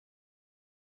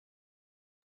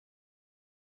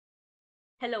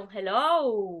Hello,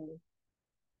 hello.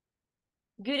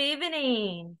 Good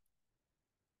evening.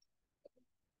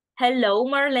 Hello,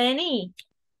 Marlene.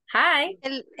 Hi.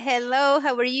 Hello,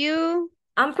 how are you?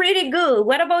 I'm pretty good.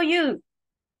 What about you?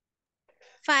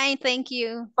 Fine, thank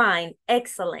you. Fine.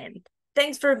 Excellent.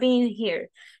 Thanks for being here.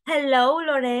 Hello,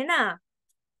 Lorena.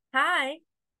 Hi.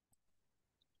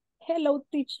 Hello,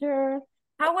 teacher.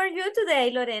 How are you today,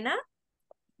 Lorena?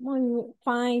 Muy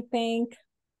fine, thank.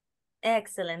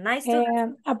 Excellent. Nice to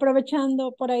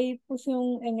Aprovechando, por ahí puse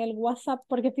en el WhatsApp,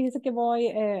 porque fíjese que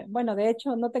voy, bueno, de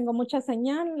hecho no tengo mucha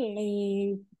señal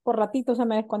y por ratito se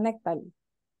me desconecta el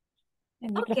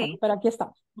micrófono, Okay. pero aquí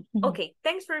estamos. Okay.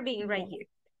 Thanks for being right here.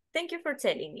 Thank you for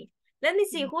telling me. Let me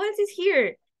see. Who else is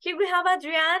here? Here we have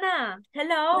Adriana.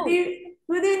 Hello.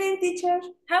 Good evening, teacher.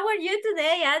 How are you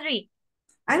today, Adri?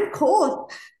 I'm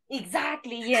cold.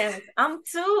 Exactly. Yes. I'm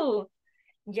too.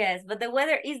 Yes, but the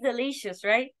weather is delicious,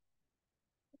 right?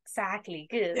 Exactly.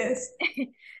 Good. Yes.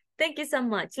 Thank you so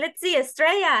much. Let's see,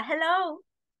 Estrella. Hello.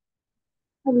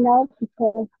 Hello,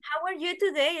 teacher. How are you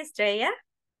today, Estrella?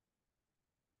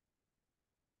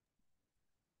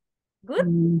 Good?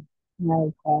 Okay.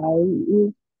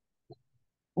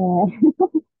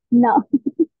 No,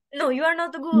 No, you are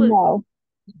not good. no.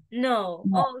 No.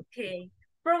 No. Okay.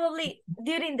 Probably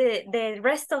during the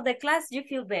rest of the class, you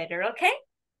feel better, okay?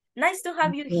 Nice to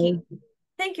have you here.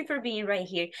 Thank you for being right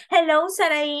here. Hello,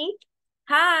 Sarai.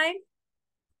 Hi.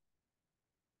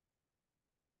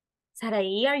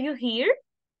 Sarai, are you here?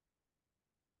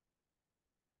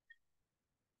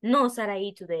 No,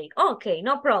 Sarai today. Okay,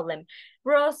 no problem.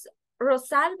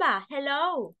 Rosalba,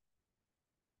 hello.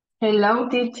 Hello,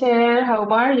 teacher. How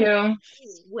are you?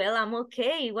 Well, I'm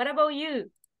okay. What about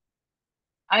you?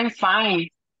 I'm fine.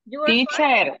 You are fine?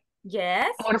 Teacher, Yes.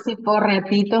 por si por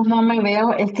ratitos no me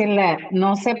veo, es que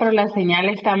no sé, pero la señal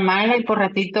está mala y por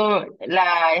ratito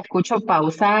la escucho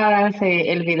pausada,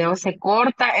 el video se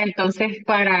corta, entonces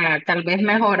para tal vez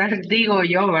mejorar, digo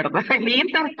yo, ¿verdad?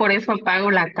 Mientras, por eso apago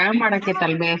la cámara, que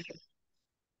tal vez,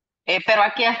 pero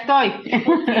aquí estoy.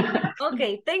 Okay.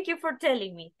 Okay. Thank you for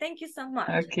telling me. Thank you so much.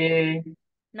 Okay.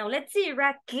 Now let's see,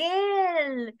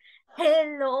 Raquel.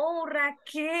 Hello,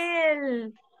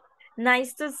 Raquel.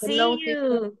 Nice to see Hello,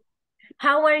 you.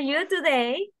 How are you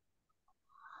today?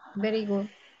 Very good.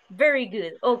 Very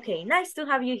good. Okay, nice to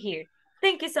have you here.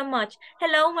 Thank you so much.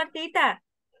 Hello, Martita.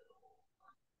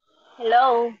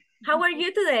 Hello. How are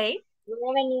you today? Good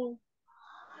evening.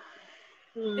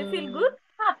 You feel good?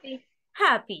 Happy.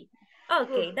 Happy.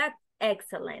 Okay, that's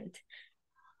excellent.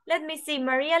 Let me see,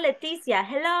 Maria Leticia.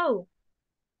 Hello.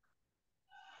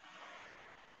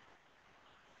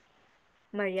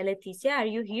 Maria Leticia, are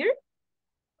you here?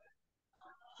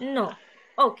 No.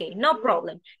 Okay, no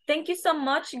problem. Thank you so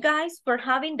much, guys, for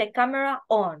having the camera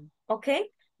on. Okay,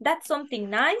 that's something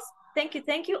nice. Thank you,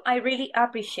 thank you. I really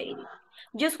appreciate it.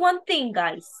 Just one thing,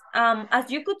 guys. As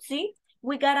you could see,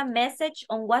 we got a message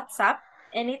on WhatsApp,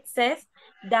 and it says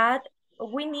that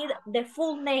we need the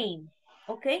full name.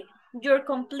 Okay, your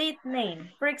complete name.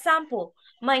 For example,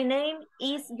 my name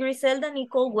is Griselda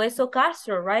Nicole Huezo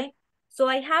Castro, right? So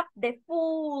I have the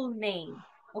full name.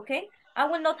 Okay. I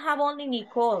will not have only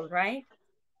Nicole, right?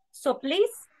 So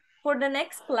please, for the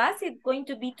next class, it's going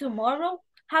to be tomorrow,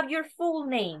 have your full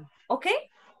name, okay?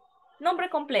 Nombre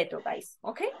completo, guys,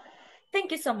 okay?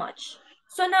 Thank you so much.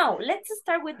 So now, let's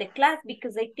start with the class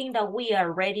because I think that we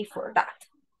are ready for that.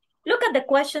 Look at the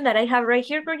question that I have right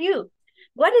here for you.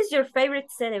 What is your favorite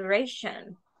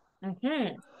celebration?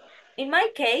 In my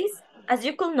case, as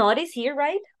you could notice here,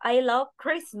 right? I love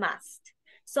Christmas.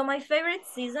 So my favorite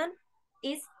season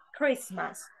is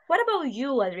Christmas. What about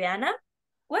you, Adriana?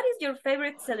 What is your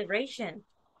favorite celebration?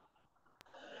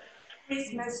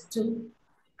 Christmas too.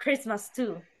 Christmas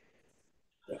too.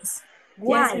 Yes.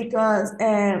 Why? Yes, because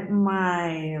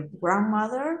my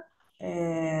grandmother,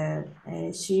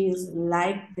 she's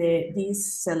like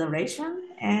this celebration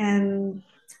and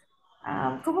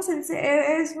 ¿cómo se dice?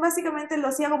 Es básicamente lo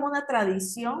hacía como una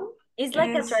tradición. It's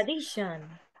like a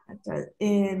tradition.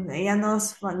 Ella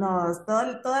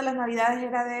todas las navidades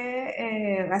era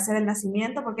de hacer el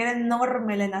nacimiento, porque era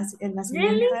enorme el nacimiento,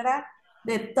 Really? era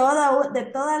de toda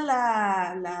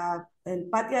el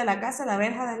patio de la casa, la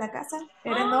verja de la casa,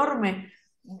 era enorme.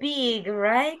 Big,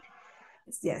 right?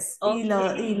 Yes. Okay.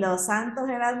 Y los santos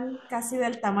eran casi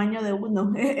del tamaño de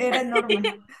uno, era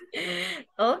enorme.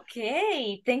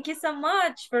 Okay, thank you so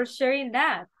much for sharing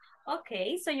that.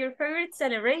 Okay, so your favorite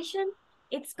celebration,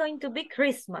 it's going to be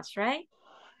Christmas, right?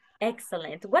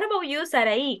 Excellent. What about you,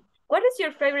 Sarai? What is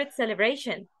your favorite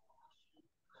celebration?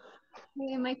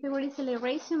 My favorite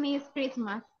celebration is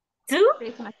Christmas. Two?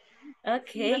 Christmas.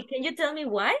 Okay, can you tell me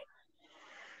why?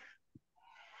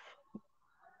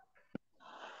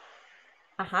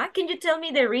 Can you tell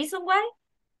me the reason why?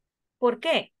 ¿Por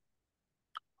qué?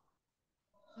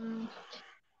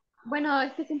 Bueno,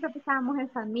 es que siempre pasábamos en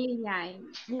familia,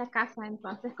 en la casa,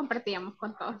 entonces compartíamos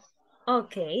con todos.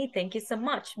 Okay, thank you so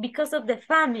much. Because of the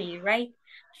family, right?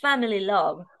 Family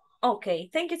love. Okay,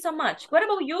 thank you so much. What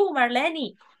about you,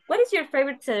 Marlene? What is your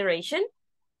favorite celebration?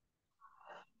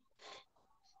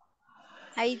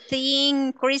 I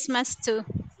think Christmas too.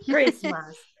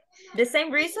 Christmas. The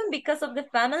same reason, because of the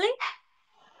family?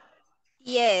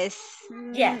 Yes.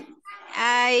 Yes.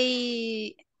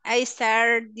 I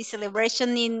start the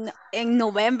celebration in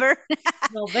November.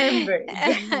 November,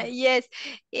 yeah. Yes,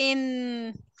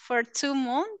 for 2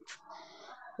 months.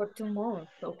 For 2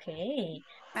 months, okay.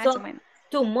 Más o So menos.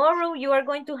 tomorrow you are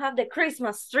going to have the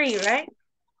Christmas tree, right?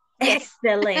 Yes.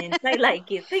 Excellent. I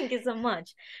like it. Thank you so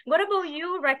much. What about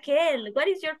you, Raquel? What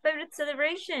is your favorite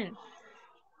celebration?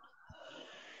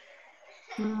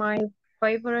 My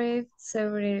favorite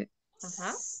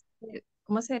Ajá.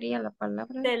 ¿Cómo sería la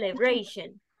palabra?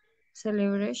 Celebration.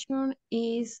 Celebration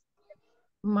is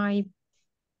my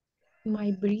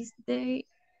birthday.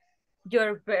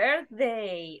 Your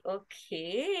birthday.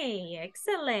 Okay,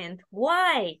 excellent.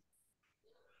 Why?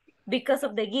 Because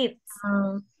of the gifts.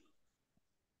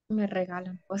 Me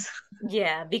regalan cosas.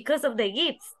 Yeah, because of the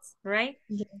gifts, right?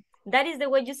 Yeah. That is the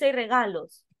way you say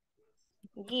regalos.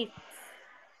 Gifts.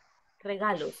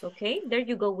 Regalos, okay? There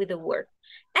you go with the word.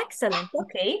 Excellent,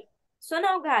 okay. So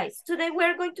now, guys, today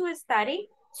we're going to study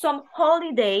some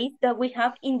holidays that we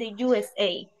have in the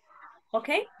USA,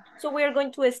 okay? So we are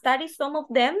going to study some of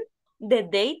them, the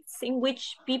dates in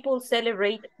which people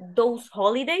celebrate those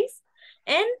holidays,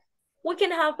 and we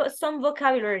can have some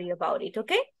vocabulary about it,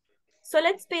 okay? So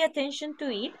let's pay attention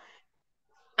to it.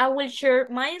 I will share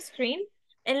my screen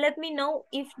and let me know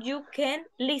if you can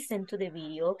listen to the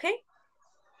video, okay?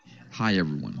 Hi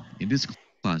everyone. In this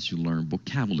class, you learn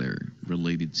vocabulary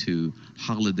related to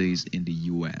holidays in the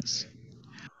US.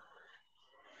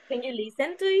 Can you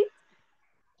listen to it?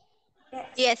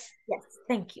 Yes. Yes,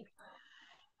 thank you.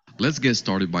 Let's get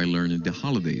started by learning the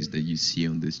holidays that you see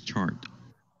on this chart.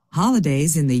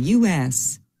 Holidays in the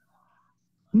U.S.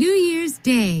 New Year's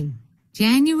Day,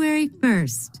 January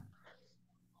 1st.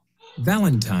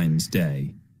 Valentine's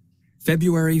Day,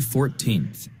 February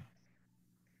 14th.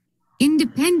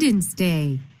 Independence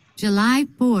Day, July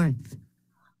 4th.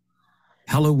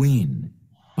 Halloween,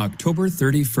 October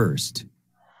 31st.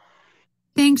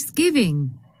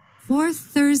 Thanksgiving, 4th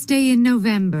Thursday in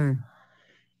November.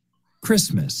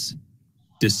 Christmas,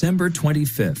 December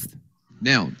 25th.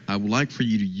 Now, I would like for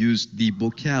you to use the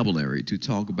vocabulary to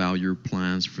talk about your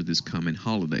plans for this coming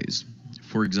holidays.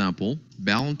 For example,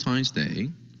 Valentine's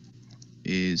Day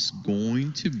is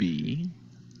going to be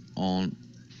on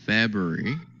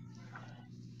February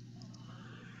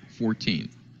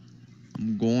 14th.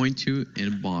 I'm going to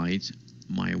invite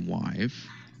my wife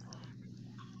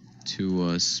to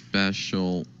a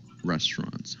special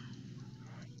restaurant.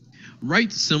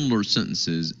 Write similar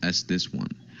sentences as this one.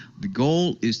 The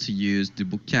goal is to use the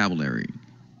vocabulary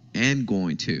and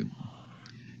going to.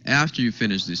 After you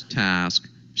finish this task,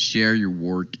 share your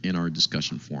work in our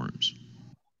discussion forums.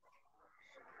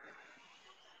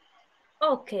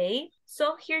 Okay,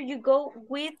 so here you go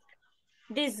with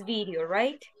this video,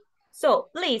 right? So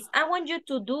please, I want you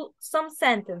to do some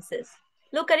sentences.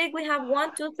 Look at it, we have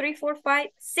 1, 2, 3, 4, 5,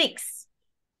 6.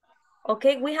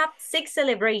 Okay, we have 6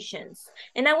 celebrations.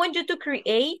 And I want you to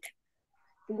create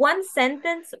one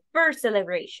sentence per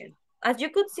celebration. As you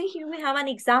could see here, we have an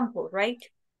example, right?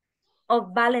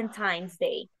 Of Valentine's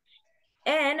Day.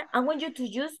 And I want you to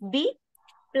use be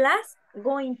plus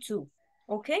going to,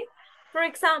 okay? For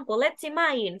example, let's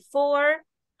imagine for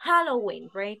Halloween,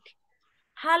 right?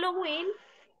 Halloween,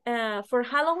 for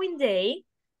Halloween Day,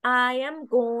 I am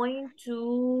going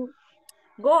to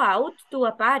go out to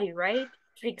a party, right?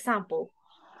 For example,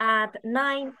 at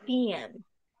 9 p.m.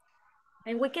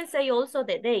 And we can say also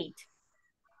the date.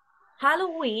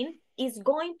 Halloween is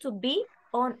going to be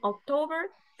on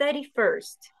October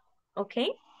 31st, okay?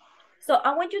 So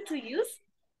I want you to use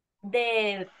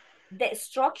the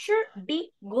structure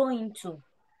be going to,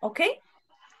 okay?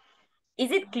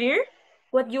 Is it clear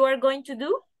what you are going to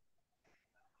do?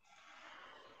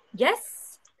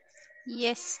 Yes?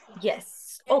 Yes.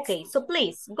 Yes. Okay, so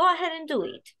please go ahead and do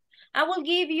it. I will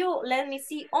give you, let me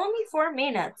see, only 4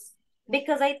 minutes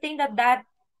because I think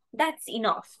that's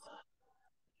enough.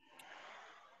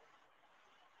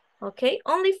 Okay,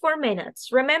 only 4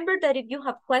 minutes. Remember that if you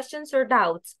have questions or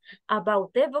doubts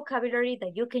about the vocabulary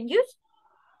that you can use,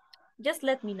 just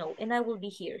let me know and I will be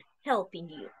here helping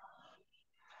you.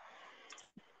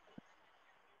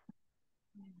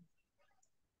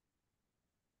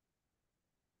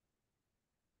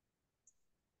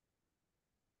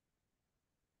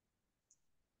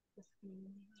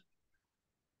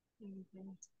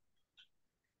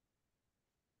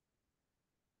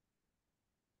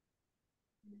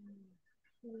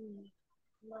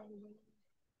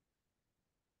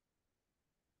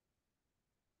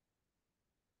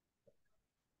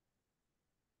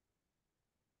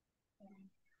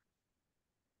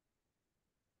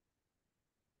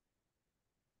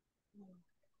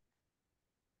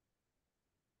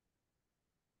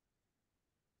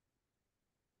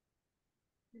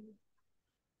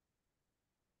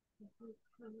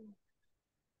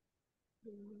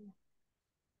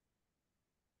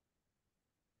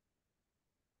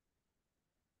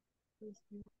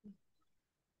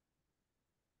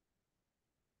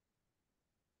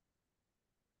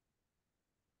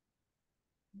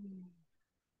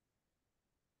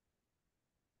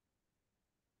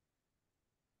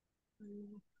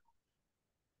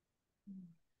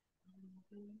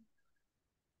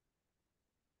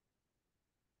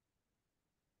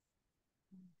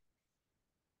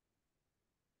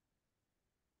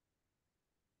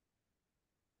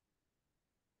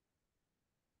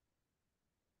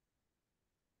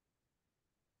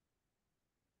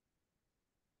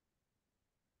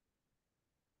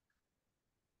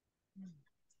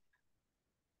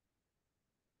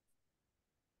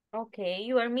 Okay,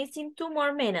 you are missing 2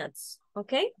 more minutes,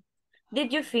 okay?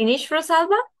 Did you finish,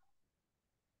 Rosalba?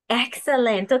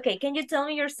 Excellent. Okay, can you tell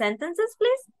me your sentences,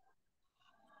 please?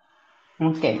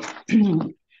 Okay.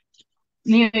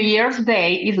 New Year's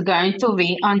Day is going to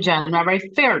be on January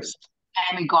 1st.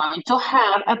 I'm going to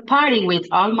have a party with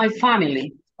all my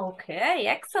family. Okay,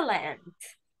 excellent.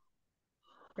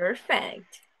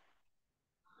 Perfect.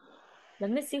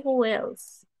 Let me see who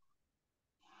else.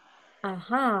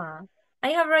 I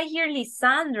have right here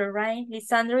Lisandro, right?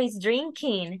 Lisandro is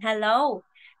drinking. Hello.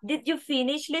 Did you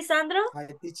finish, Lisandro? Hi,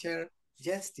 teacher.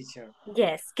 Yes, teacher.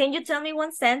 Yes. Can you tell me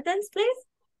one sentence, please?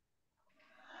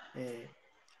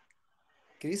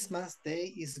 Christmas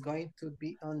Day is going to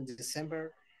be on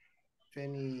December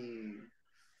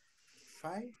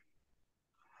 25.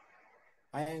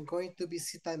 I am going to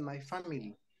visit my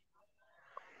family.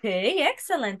 Okay,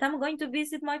 excellent. I'm going to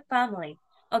visit my family.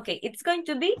 Okay, it's going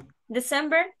to be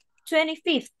December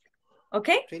 25th.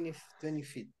 Okay?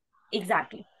 25th.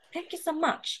 Exactly. Thank you so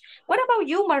much. What about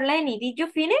you, Marlene? Did you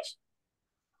finish?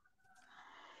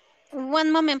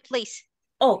 One moment, please.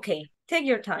 Okay, take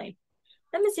your time.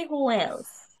 Let me see who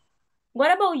else.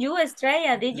 What about you,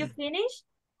 Estrella? Did you finish?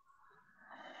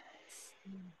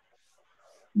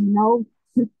 No.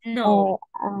 No.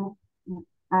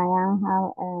 I am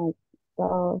have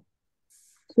so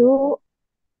two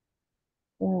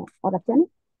oraciones.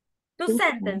 Two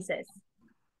sentences.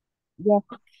 Yes.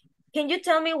 Can you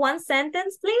tell me one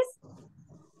sentence, please?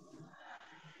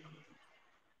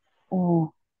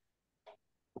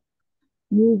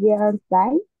 New Year's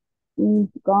Day is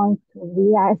going to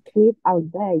be a trip all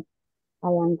day. I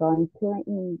am going to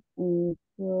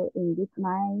invite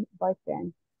my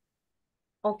boyfriend.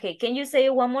 Okay, can you say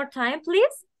it one more time,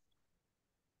 please?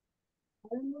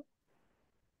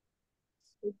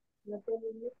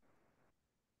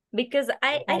 Because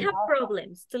I have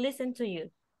problems to listen to you.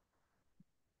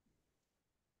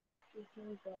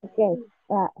 Okay,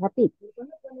 repeat.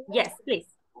 Yes, please.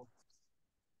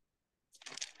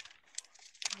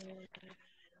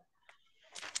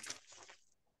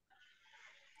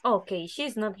 Okay,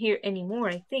 she's not here anymore,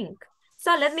 I think.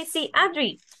 So let me see.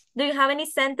 Adri, do you have any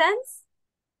sentence?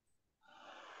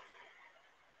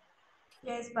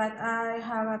 Yes, but I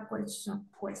have a question.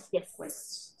 Yes.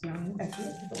 Question.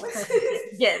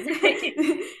 Yes.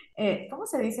 ¿Cómo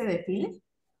se dice desfile?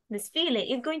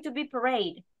 Desfile. It's going to be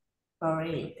parade.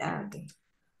 Parade. Okay.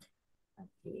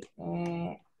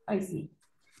 Okay. I see.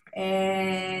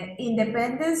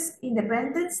 Independence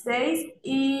Day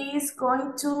is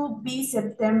going to be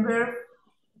September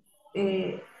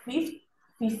 15.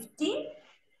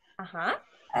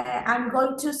 I'm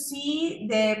going to see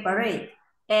the parade.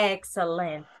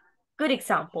 Excellent. Good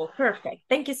example. Perfect.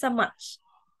 Thank you so much.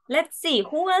 Let's see.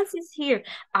 Who else is here?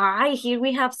 All right, here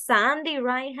we have Sandy,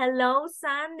 right? Hello,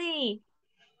 Sandy.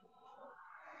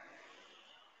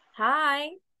 Hi.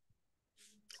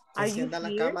 Are you Encienda la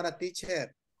here? cámara,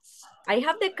 teacher. I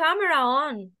have the camera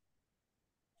on.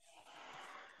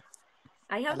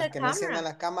 I have the A las que no enciendan camera.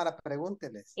 la cámara,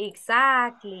 pregúnteles.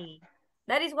 Exactly.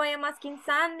 That is why I'm asking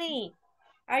Sandy.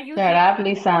 Are you Shut here? up,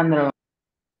 Lisandro.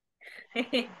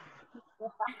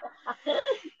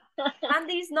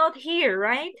 Sandy is not here,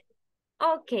 right?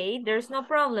 Okay, there's no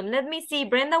problem. Let me see.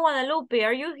 Brenda Guadalupe,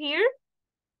 are you here?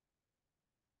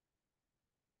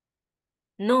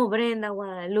 No, Brenda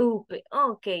Guadalupe.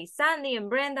 Okay, Sandy and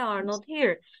Brenda are not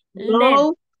here.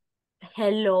 No.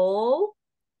 Hello?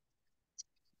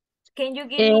 Can you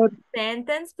give me a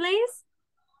sentence, please?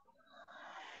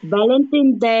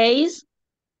 Valentine's Day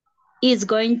is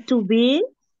going to be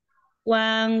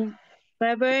on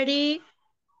February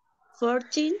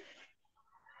 14th.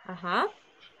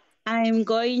 I'm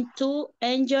going to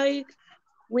enjoy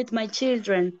with my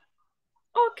children.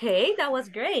 Okay, that was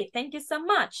great. Thank you so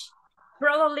much.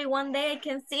 Probably one day I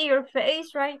can see your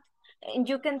face, right? And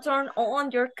you can turn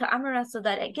on your camera so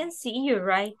that I can see you,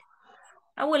 right?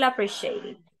 I will appreciate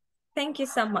it. Thank you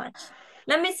so much.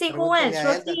 Let me see who else. Pregúntele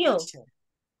a Elda, Rocio. teacher.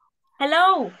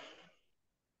 Hello.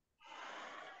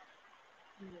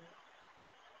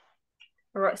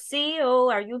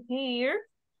 Rocio, are you here?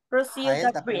 Rocio A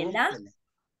Elda, Gabriela. pregúntele.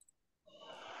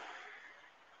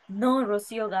 No,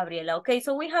 Rocio Gabriela. Okay,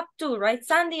 so we have two, right?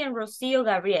 Sandy and Rocio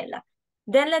Gabriela.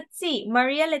 Then let's see.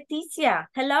 Maria Leticia.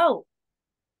 Hello.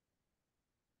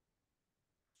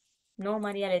 No,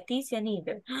 Maria Leticia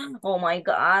neither. Oh my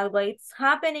God, what's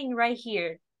happening right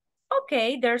here?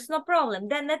 Okay, there's no problem.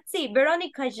 Then let's see.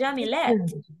 Veronica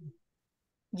Jamilet.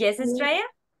 Yes, Estrella?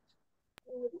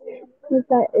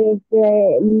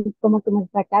 Como que me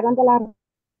sacaron de la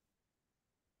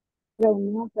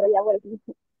reunión, pero ya volví.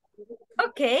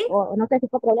 Okay. O no sé si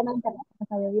fue problema de internet, que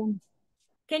estaba bien.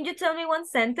 Can you tell me one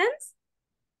sentence?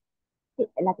 Sí,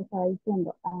 la que estaba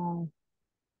diciendo.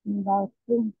 About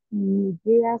New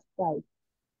Year's Day.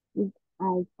 If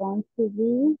I going to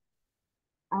be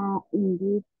in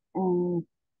this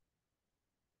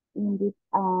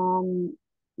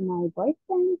my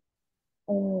boyfriend,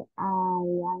 I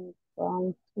am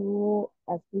going to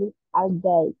sleep all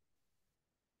day.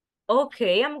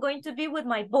 Okay, I'm going to be with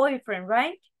my boyfriend,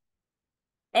 right?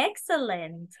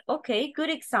 Excellent. Okay, good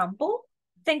example.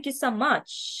 Thank you so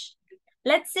much.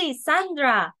 Let's see,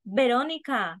 Sandra,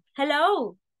 Veronica,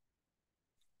 hello.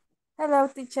 Hello,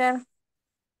 teacher.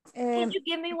 Can you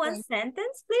give me one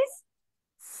sentence, please?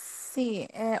 Sí,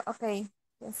 okay.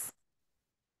 Yes.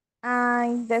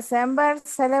 In December,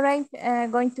 celebrate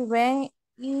going to be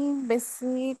in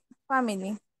visit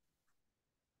family.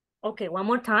 Okay, one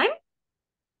more time.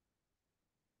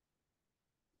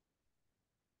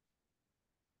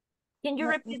 Can you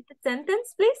repeat the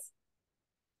sentence, please?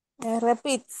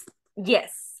 Repeat.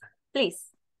 Yes,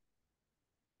 please.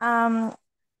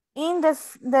 In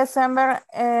this December,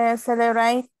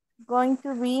 celebrate going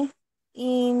to be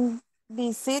in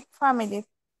visit family.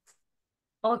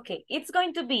 Okay, it's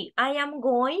going to be, I am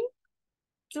going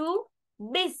to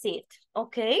visit,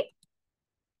 okay?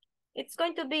 It's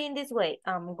going to be in this way.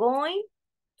 I'm going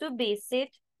to visit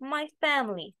my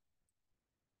family,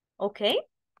 okay?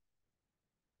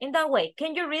 In that way,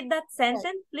 can you read that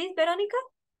sentence, please, Veronica?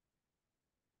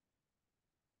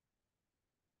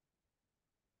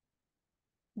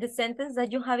 The sentence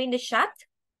that you have in the chat?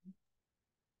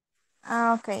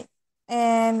 Okay.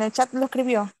 En el chat lo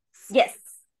escribió. Yes.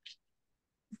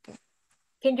 Okay.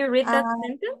 Can you read that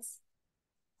sentence?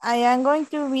 I am going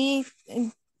to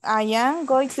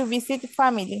visit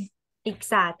family.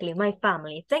 Exactly, my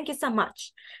family. Thank you so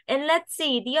much. And let's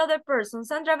see, the other person,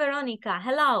 Sandra Veronica,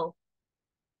 hello.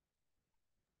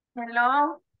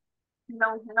 Hello.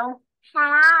 Hello, hello.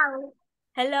 Hello.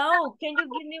 Hello, can you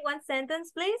give me one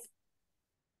sentence, please?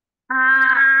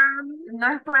 No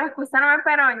es por excusarme,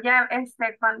 pero ya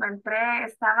cuando entré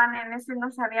estaban en eso y no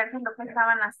sabía qué es lo que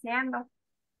estaban haciendo.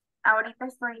 Ahorita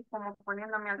estoy como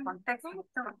poniéndome al contexto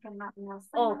porque no sé.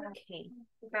 Okay.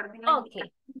 Perdí la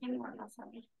Okay. indicación, no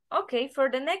sabía. Okay, for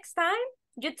the next time,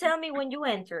 you tell me when you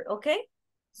enter, okay?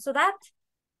 So that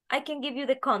I can give you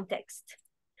the context.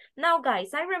 Now,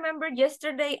 guys, I remember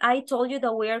yesterday I told you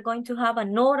that we are going to have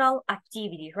an oral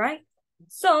activity, right?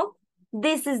 So,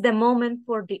 this is the moment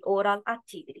for the oral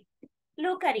activity.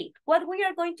 Look at it. What we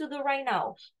are going to do right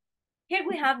now. Here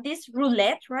we have this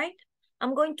roulette, right?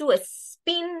 I'm going to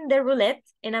spin the roulette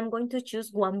and I'm going to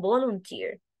choose one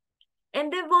volunteer.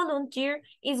 And the volunteer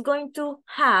is going to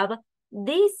have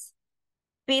these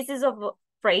pieces of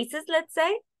phrases, let's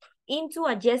say, into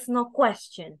a yes-no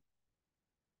question.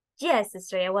 Yes,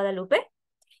 Estrella Guadalupe?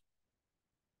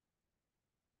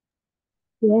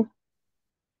 Yes.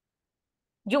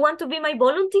 You want to be my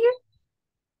volunteer?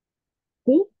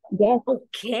 Sí, yes.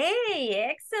 Okay,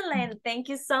 excellent. Thank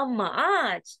you so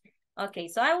much. Okay,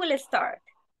 so I will start.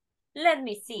 Let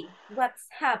me see what's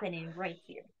happening right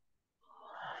here.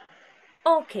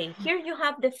 Okay, here you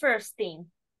have the first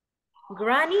thing.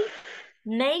 Granny,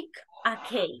 make a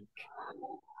cake.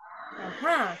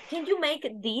 Can you make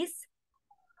this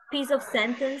piece of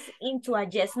sentence into a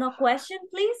yes-no question,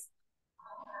 please?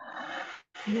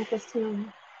 Una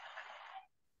cuestión.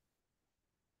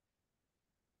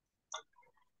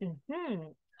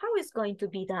 How is going to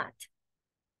be that?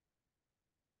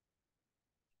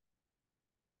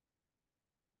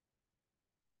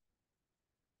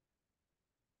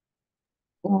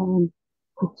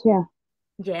 Teacher,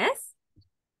 Yes?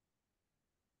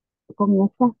 con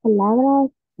estas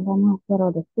palabras vamos a hacer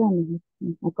oraciones.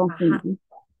 Me confundí.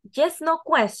 Yes, no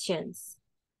questions.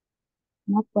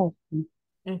 No question.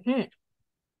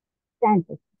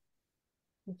 Sentences.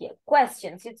 Yeah,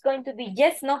 questions. It's going to be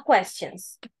yes, no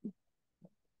questions.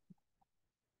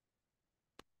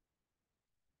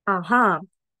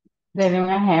 Dele un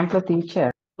ejemplo,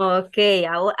 teacher. Okay,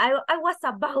 I was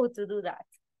about to do that.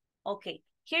 Okay,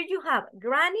 here you have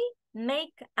Granny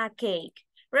make a cake.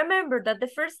 Remember that the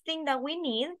first thing that we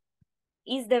need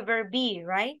is the verb be,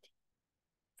 right?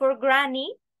 For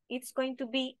Granny, it's going to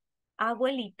be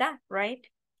abuelita, right?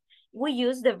 We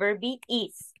use the verb be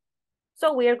is.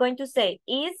 So we are going to say,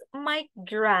 is my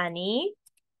granny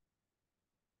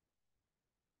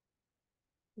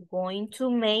going to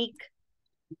make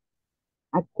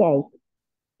a cake?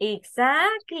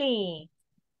 Exactly.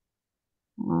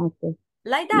 Okay.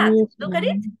 Like that. Look at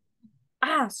it.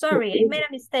 Sorry, I made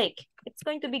a mistake. It's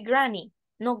going to be granny,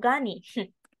 no Granny.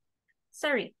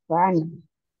 Sorry. Granny.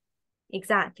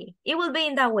 Exactly. It will be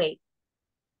in that way.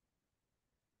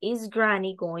 Is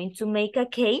Granny going to make a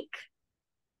cake?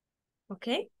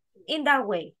 Okay, in that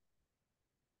way.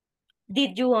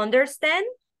 Did you understand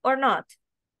or not?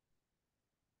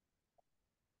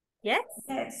 Yes?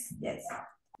 Yes, yes.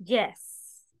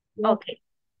 Yes. Okay.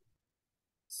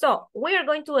 So we are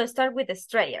going to start with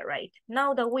Estrella, right?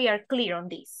 Now that we are clear on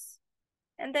this.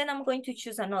 And then I'm going to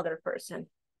choose another person.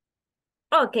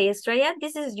 Okay, Estrella,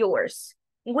 this is yours.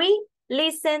 We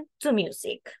listen to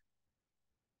music.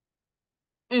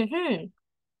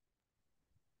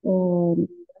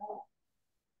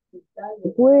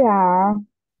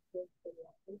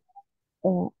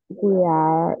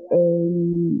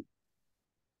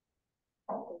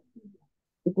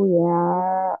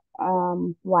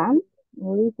 One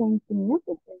listen to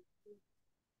music.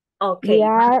 Okay.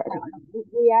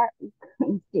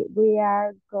 We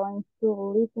are going to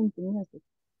listen to music.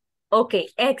 Okay,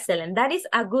 excellent. That is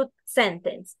a good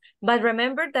sentence. But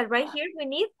remember that right here we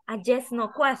need a yes, no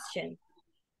question.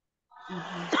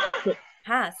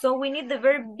 So we need the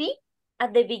verb be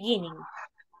at the beginning.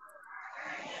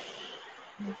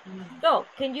 So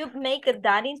can you make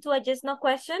that into a yes, no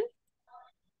question?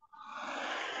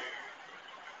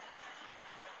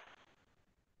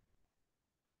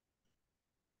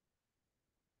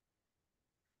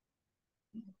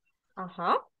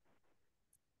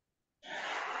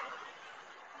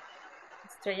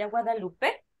 Estrella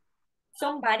Guadalupe.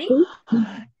 Somebody?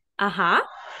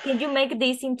 Can you make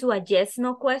this into a yes,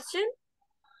 no question?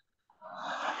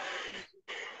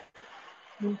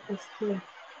 Si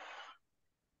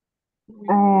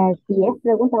es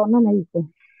pregunta o no me dice.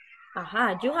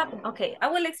 Okay, I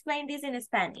will explain this in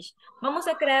Spanish. Vamos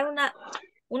a crear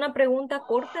una pregunta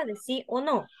corta de sí o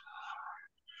no.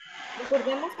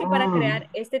 Recordemos que para crear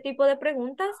este tipo de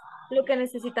preguntas, lo que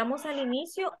necesitamos al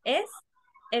inicio es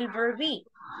el verb be.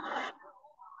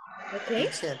 Okay?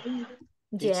 Teacher,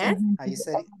 Yes. ahí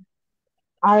sería.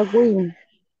 Are we?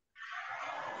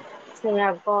 We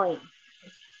are going.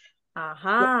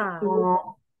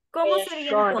 ¿Cómo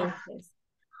sería entonces?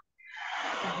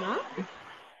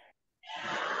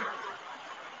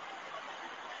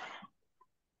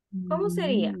 ¿Cómo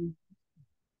sería?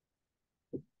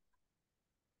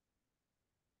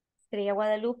 ¿Estrella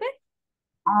Guadalupe?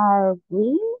 Are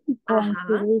we going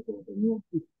to listen to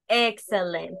music?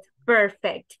 Excellent.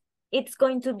 Perfect. It's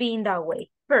going to be in that way.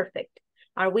 Perfect.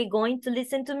 Are we going to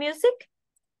listen to music?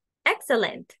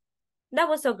 Excellent. That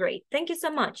was so great. Thank you so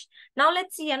much. Now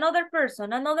let's see another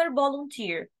person, another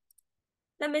volunteer.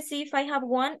 Let me see if I have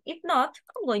one. If not,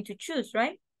 I'm going to choose,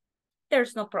 right?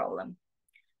 There's no problem.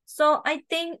 So I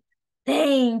think,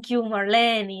 thank you,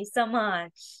 Marlene, so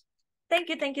much. Thank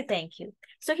you, thank you, thank you.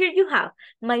 So here you have,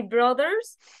 my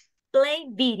brothers play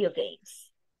video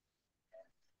games.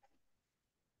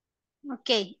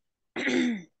 Okay.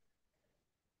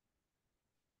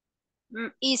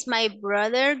 Is my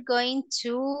brother going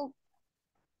to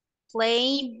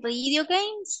play video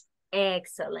games?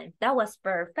 Excellent. That was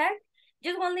perfect.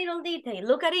 Just one little detail.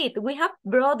 Look at it. We have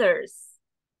brothers.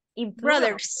 In plural.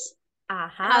 Brothers.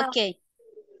 Okay.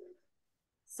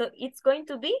 So it's going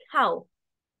to be how?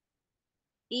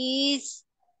 Is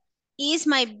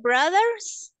my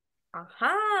brothers?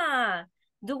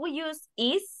 Do we use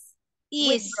is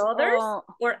with brothers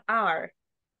or are?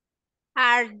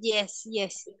 Are, yes.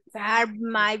 Exactly. Are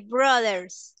my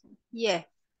brothers. Yeah.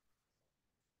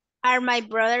 Are my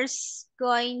brothers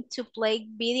going to play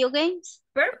video games?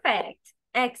 Perfect.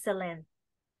 Excellent.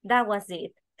 That was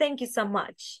it. Thank you so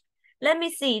much. Let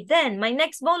me see. Then my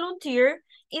next volunteer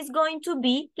is going to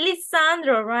be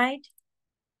Lisandro, right?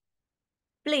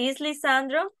 Please,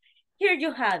 Lisandro, here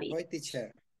you have it. Hoy,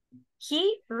 teacher.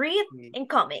 He read in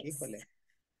comics.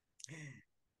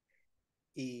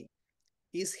 Híjole.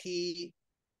 Is he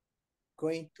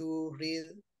going to read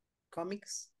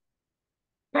comics?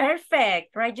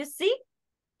 Perfect, right? You see?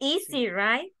 Easy,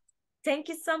 right? Thank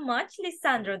you so much,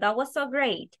 Lisandro. That was so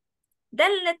great.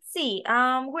 Then let's see.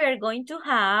 We're going to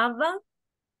have,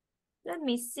 let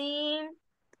me see.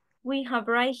 We have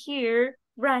right here,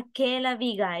 Raquel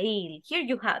Abigail. Here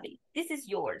you have it. This is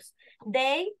yours.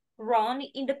 They run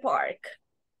in the park.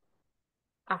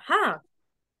 Aha.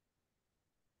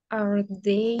 Are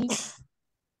they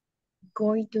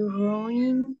going to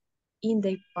run in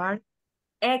the park?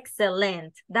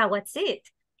 Excellent. That was it.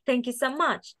 Thank you so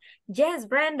much. Yes,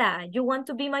 Brenda, you want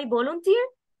to be my volunteer?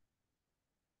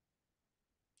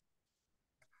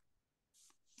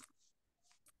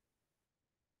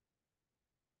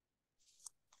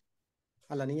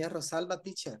 A la niña Rosalba,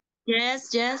 teacher.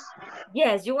 Yes, yes.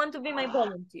 Yes, you want to be my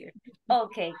volunteer.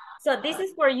 Okay, so this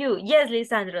is for you. Yes,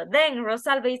 Lisandro. Then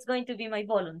Rosalba is going to be my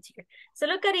volunteer. So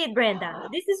look at it, Brenda.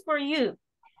 This is for you.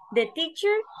 The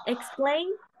teacher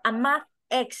explained a math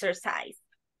exercise.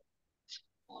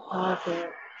 Okay.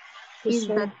 Is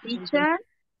the teacher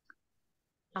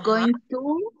going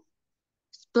to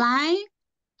explain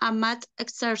a math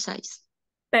exercise?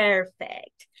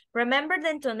 Perfect. Remember the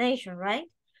intonation, right?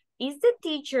 Is the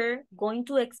teacher going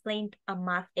to explain a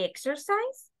math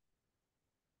exercise?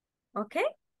 Okay,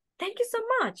 thank you so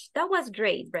much. That was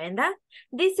great, Brenda.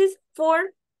 This is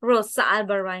for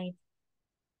Rosalba, right?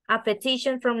 A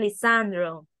petition from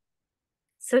Lisandro.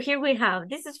 So here we have,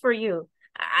 this is for you.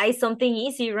 Something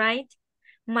easy, right?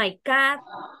 My cat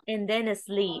and then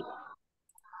sleep.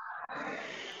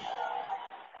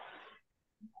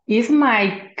 Is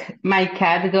my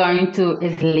cat going to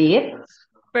sleep?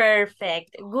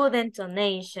 Perfect. Good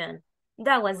intonation.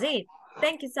 That was it.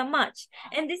 Thank you so much.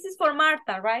 And this is for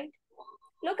Martha, right?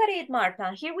 Look at it,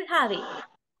 Martha. Here we have it.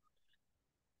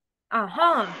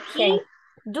 He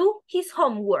do his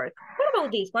homework. What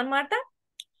about this one, Martha?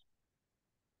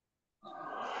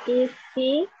 Is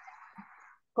he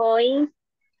going to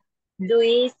do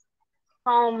his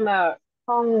homework?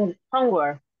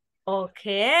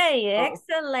 Okay,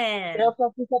 excellent. Creo que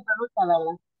así se pronuncia,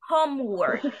 ¿verdad?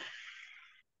 Homework.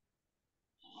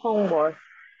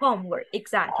 Homework,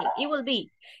 exactly. It will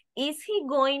be, is he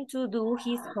going to do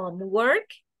his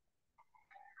homework?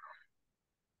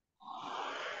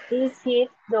 Is he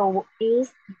going to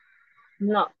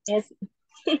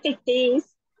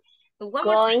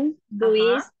do his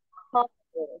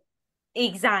homework?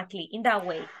 Exactly, in that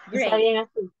way. Great. ¿Está bien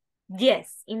así?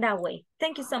 Yes, in that way.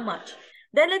 Thank you so much.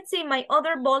 Then let's see, my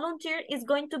other volunteer is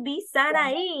going to be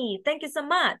Sarai. Thank you so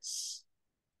much.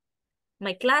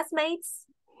 My classmates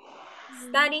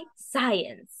study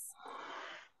science.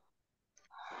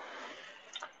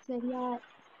 Sería,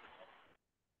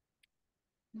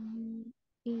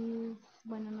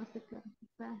 bueno, no sé qué.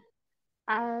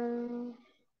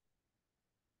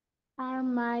 Are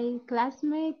my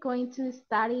classmates going to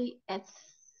study at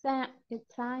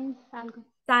science?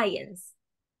 Science.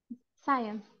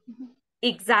 Science.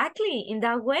 Exactly, in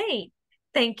that way.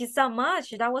 Thank you so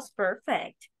much. That was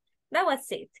perfect. That was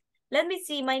it. Let me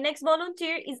see. My next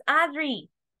volunteer is Adri.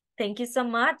 Thank you so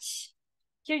much.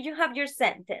 Here you have your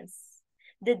sentence.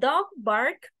 The dog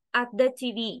barked at the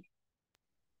TV.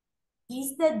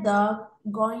 Is the dog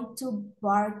going to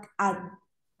bark at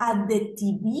the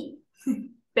TV?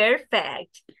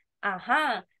 Perfect.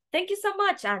 Thank you so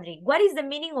much, Adri. What is the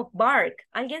meaning of bark?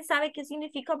 ¿Alguien sabe qué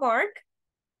significa bark?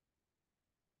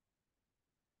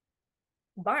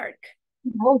 Bark.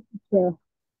 No, teacher.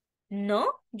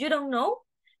 No, you don't know?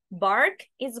 Bark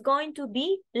is going to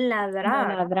be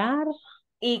ladrar. Ladrar.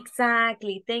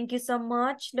 Exactly. Thank you so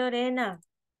much, Lorena.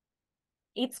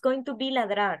 It's going to be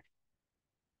ladrar.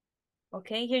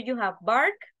 Okay, here you have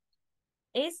bark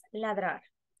is ladrar.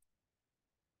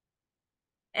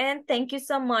 And thank you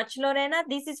so much, Lorena.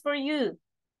 This is for you.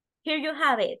 Here you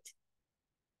have it.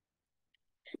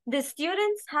 The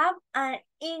students have an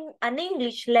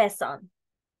English lesson.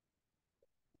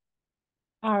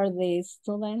 Are the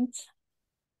students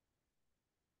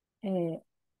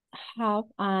have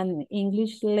an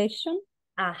English lesson?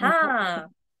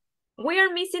 We are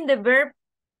missing the verb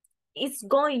is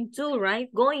going to,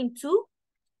 right? Going to?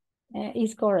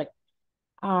 Is correct.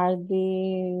 Are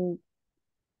the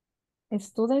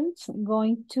students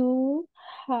going to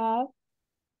have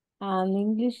an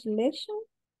English lesson?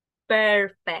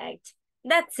 Perfect.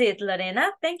 That's it,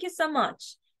 Lorena. Thank you so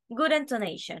much. Good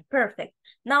intonation. Perfect.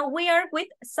 Now we are with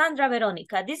Sandra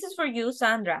Veronica. This is for you,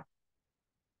 Sandra.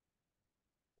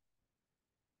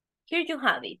 Here you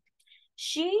have it.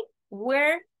 She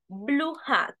wear blue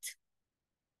hat.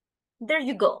 There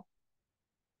you go.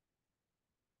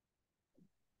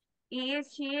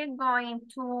 Is she going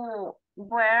to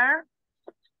wear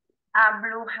a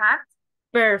blue hat?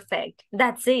 Perfect.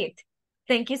 That's it.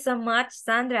 Thank you so much,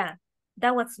 Sandra.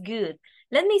 That was good.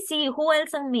 Let me see who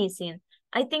else I'm missing.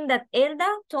 I think that Elda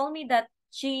told me that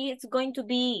she is going to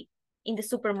be in the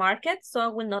supermarket, so I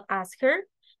will not ask her.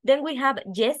 Then we have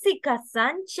Jessica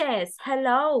Sanchez.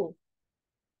 Hello.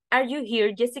 Are you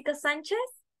here, Jessica Sanchez?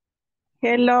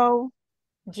 Hello.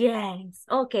 Yes.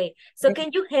 Okay. So can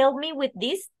you help me with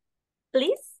this,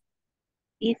 please?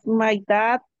 Is my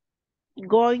dad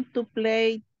going to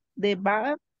play the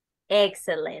band?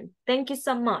 Excellent. Thank you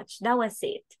so much. That was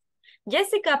it.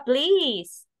 Jessica,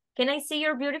 please. Can I see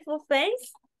your beautiful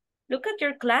face? Look at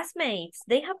your classmates.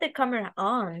 They have the camera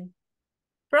on.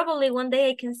 Probably one day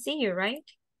I can see you, right?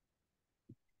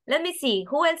 Let me see.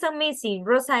 Who else I'm missing?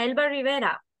 Rosa Elba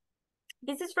Rivera.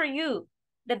 This is for you.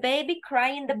 The baby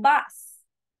crying the bus.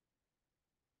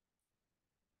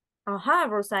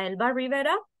 Rosa Elba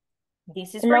Rivera.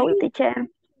 This is Hello, Hello, for you. teacher.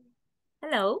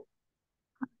 Hello.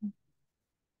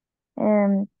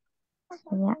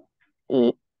 Yeah.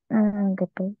 The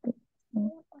baby.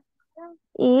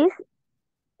 Is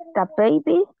the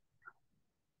baby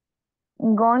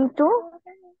going to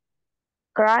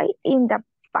cry in the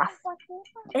bus?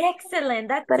 Excellent.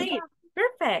 That's it.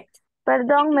 Perfect.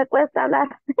 Perdón, me cuesta hablar.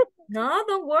 No,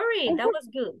 don't worry. That was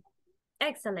good.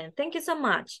 Excellent. Thank you so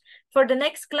much. For the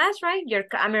next class, right? Your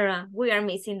camera. We are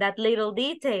missing that little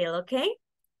detail, okay?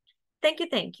 Thank you,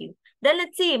 thank you. Then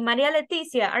let's see. Maria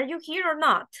Leticia, are you here or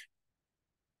not?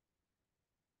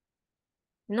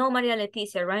 No, Maria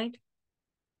Leticia, right?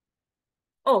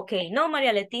 Okay, no,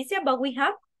 Maria Leticia, but we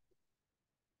have...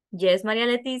 Yes, Maria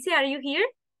Leticia, are you here?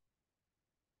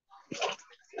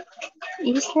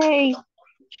 Is he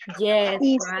Yes,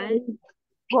 right.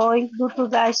 going to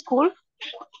the school?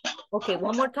 Okay,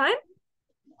 one more time.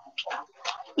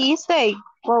 Is they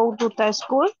go to the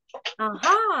school?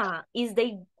 Is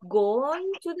they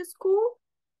going to the school?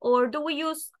 Or do we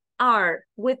use are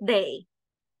with they?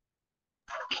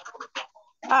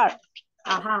 Are.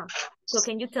 So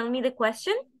can you tell me the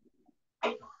question?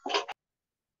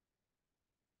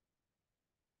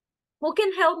 Who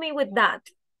can help me with that?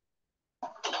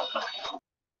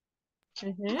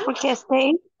 Porque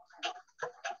stay.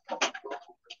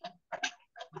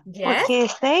 Yes. Porque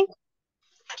stay.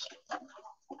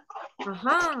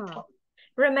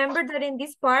 Remember that in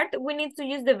this part, we need to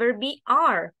use the verb be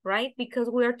are, right? Because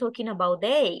we are talking about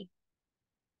they.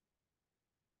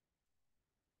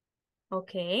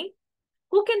 Okay.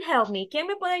 Who can help me? ¿Quién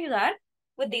me puede ayudar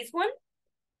with this one?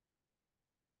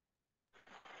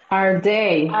 Are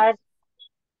they?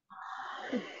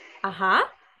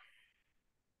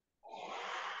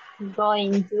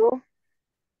 Going to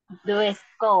the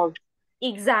school.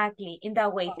 Exactly, in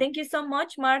that way. Thank you so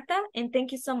much, Marta, and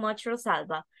thank you so much,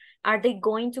 Rosalba. Are they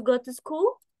going to go to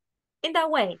school? In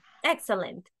that way.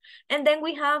 Excellent. And then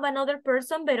we have another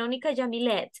person, Veronica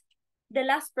Jamilet. The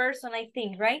last person, I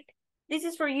think, right? This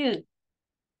is for you.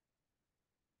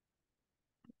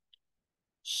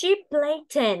 She played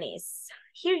tennis.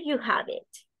 Here you have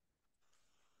it.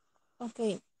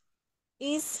 Okay.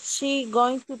 Is she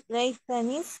going to play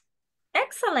tennis?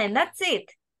 Excellent, that's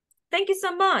it. Thank you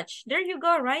so much. There you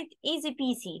go, right? Easy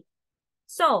peasy.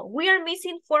 So we are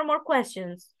missing 4 more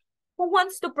questions. Who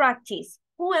wants to practice?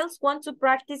 Who else wants to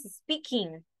practice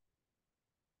speaking?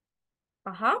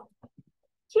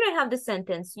 Here I have the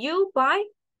sentence. You buy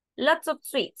lots of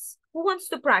sweets. Who wants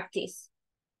to practice?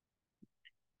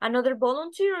 Another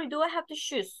volunteer, or do I have to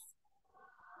choose?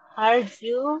 Are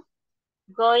you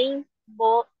going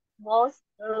most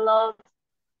love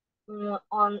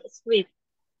on sweet?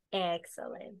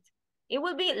 Excellent. It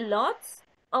will be lots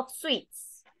of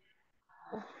sweets.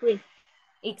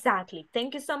 Exactly.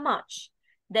 Thank you so much.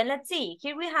 Then let's see.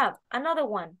 Here we have another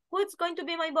one. Who is going to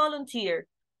be my volunteer?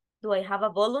 Do I have a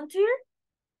volunteer?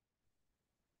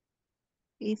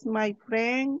 Is my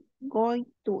friend going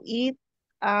to eat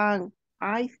an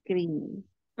ice cream?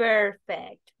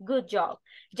 Perfect. Good job.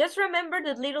 Just remember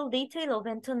the little detail of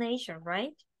intonation,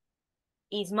 right?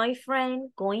 Is my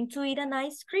friend going to eat an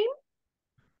ice cream?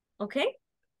 Okay?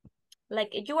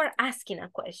 Like you are asking a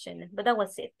question, but that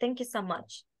was it. Thank you so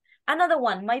much. Another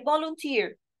one, my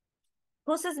volunteer.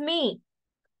 Who says me?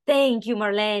 Thank you,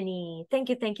 Marlene. Thank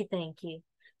you, thank you, thank you.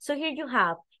 So here you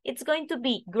have, it's going to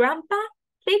be Grandpa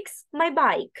fix my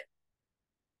bike.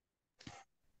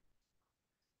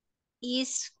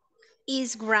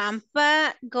 Is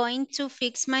Grandpa going to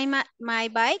fix my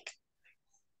bike?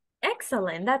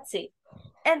 Excellent, that's it.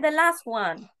 And the last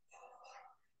one.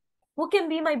 Who can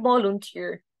be my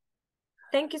volunteer?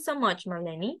 Thank you so much,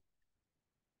 Marlene.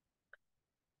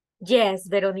 Yes,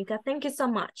 Veronica, thank you so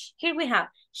much. Here we have,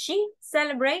 she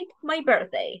celebrate my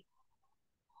birthday.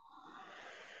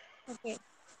 Okay.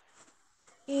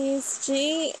 Is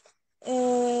she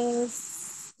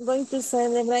going to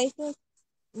celebrate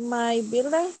my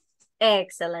birthday?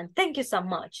 Excellent, thank you so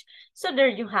much. So there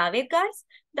you have it, guys.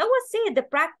 That was it, the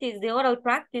practice, the oral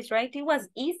practice, right? It was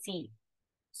easy.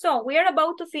 So we are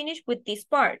about to finish with this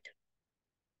part.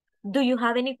 Do you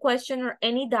have any question or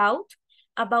any doubt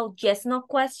about yes, no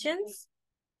questions?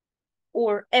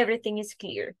 Or everything is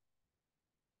clear?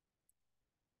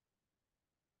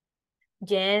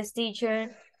 Yes,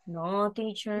 teacher. No,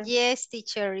 teacher. Yes,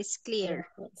 teacher, it's clear.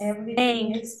 Everything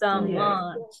Thank you is so clear.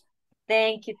 much.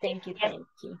 Thank you, thank you, thank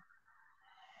you.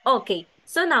 Okay,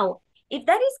 so now, if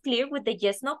that is clear with the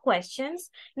yes, no questions,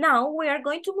 now we are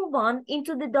going to move on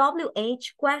into the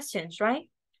WH questions, right?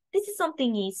 This is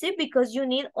something easy because you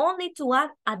need only to add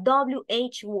a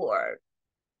WH word.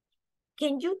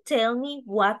 Can you tell me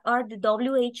what are the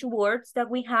WH words that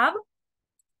we have?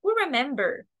 Who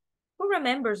remember? Who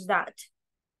remembers that?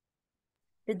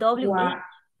 The WH.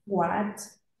 What? What,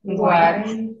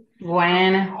 when,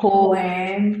 who,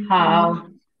 When, how.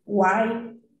 why.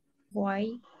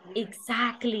 Why?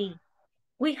 Exactly.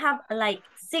 We have like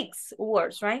 6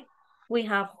 words, right? We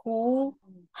have who,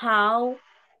 how,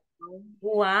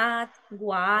 what,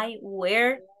 why,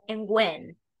 where, and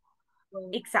when.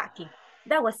 Exactly.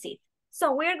 That was it.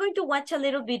 So we're going to watch a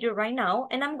little video right now,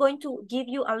 and I'm going to give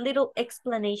you a little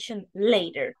explanation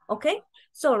later, okay?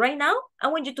 So right now, I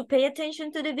want you to pay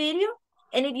attention to the video,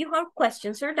 and if you have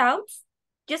questions or doubts,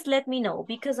 just let me know,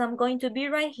 because I'm going to be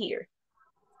right here.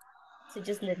 So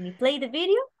just let me play the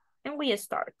video, and we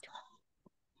start.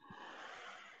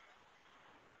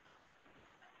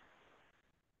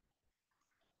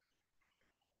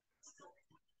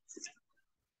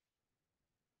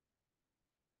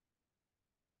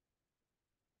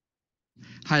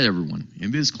 Hi everyone,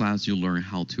 in this class you'll learn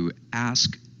how to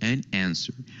ask and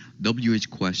answer WH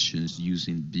questions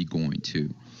using be going to.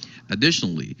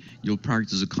 Additionally, you'll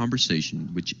practice a conversation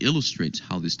which illustrates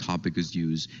how this topic is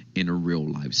used in a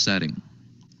real life setting.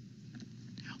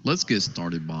 Let's get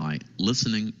started by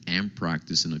listening and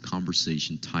practicing a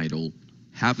conversation titled,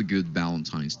 Have a Good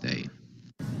Valentine's Day.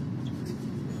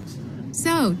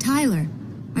 So, Tyler,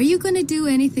 are you going to do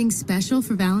anything special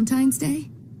for Valentine's Day?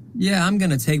 Yeah, I'm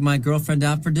gonna take my girlfriend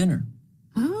out for dinner.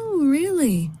 Oh,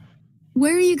 really?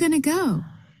 Where are you going to go?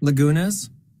 Laguna's?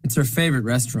 It's her favorite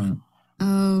restaurant.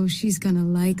 Oh, she's going to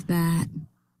like that.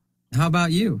 How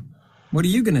about you? What are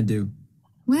you gonna do?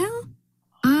 Well,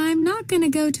 I'm not going to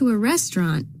go to a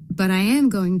restaurant, but I am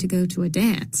going to go to a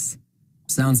dance.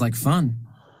 Sounds like fun.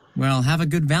 Well, have a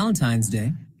good Valentine's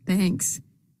Day. Thanks.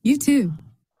 You too.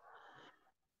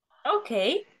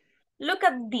 Okay, look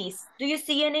at this. Do you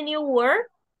see any new word?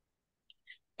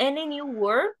 Any new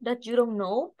word that you don't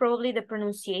know? Probably the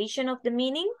pronunciation of the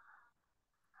meaning?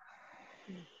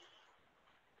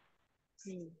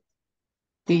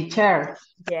 Teacher,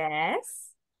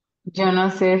 Yes. yo no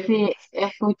sé si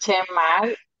escuché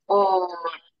mal o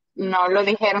no lo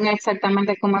dijeron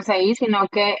exactamente como se dice, sino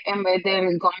que en vez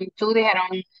de going to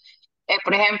dijeron,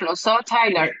 por ejemplo, so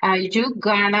Tyler, are you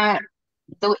gonna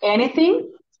do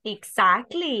anything?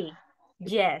 Exactly.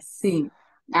 Yes. Sí.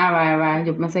 Va,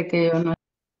 yo pensé que yo no.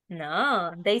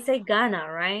 No, they say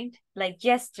gonna, right? Like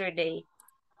yesterday.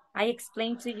 I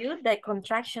explained to you the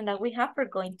contraction that we have for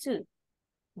going to.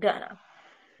 Gonna.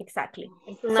 Exactly.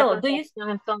 So, do you...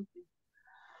 Entonces,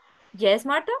 Yes,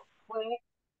 Marta?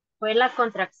 fue la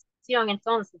contracción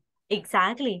entonces.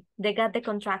 Exactly. They got the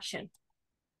contraction.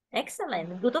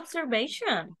 Excellent. Good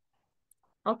observation.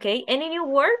 Okay. Any new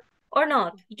word or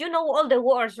not? You know all the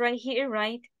words right here,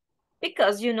 right?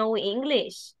 Because you know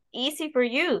English. Easy for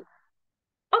you.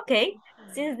 Okay.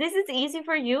 Since this is easy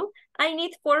for you, I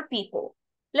need 4 people.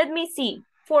 Let me see.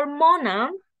 For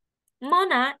Mona,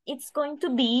 it's going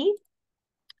to be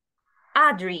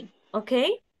Adri,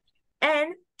 okay?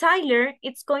 And Tyler,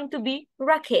 it's going to be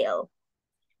Raquel.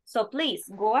 So please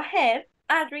go ahead,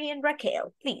 Adri and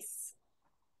Raquel, please.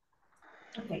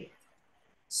 Okay.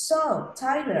 So,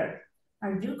 Tyler,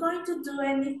 are you going to do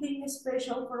anything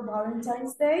special for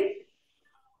Valentine's Day?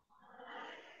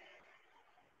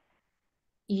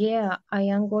 Yeah, I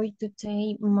am going to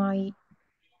take my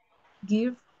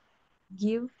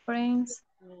girlfriends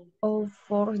out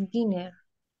for dinner.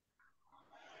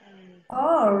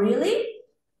 Oh, really?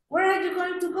 Where are you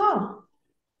going to go?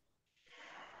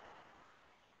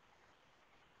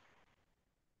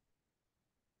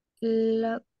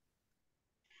 La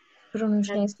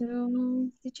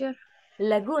pronunciation, teacher.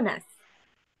 Lagunas.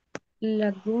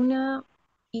 Laguna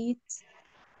is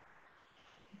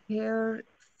her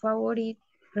favorite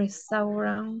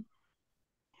restaurant.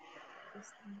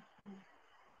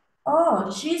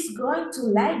 Oh, she's going to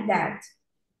like that.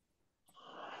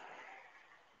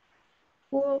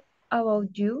 What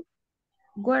about you?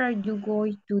 What are you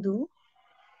going to do?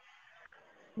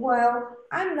 Well,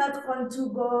 I'm not going to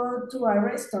go to a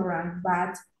restaurant,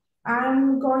 but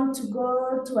I'm going to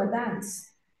go to a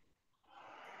dance.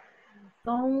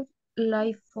 Sounds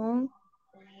like fun.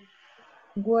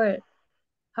 Well,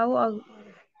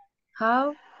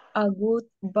 how a good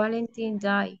Valentine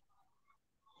Day.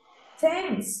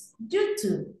 Thanks, you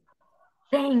too.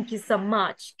 Thank you so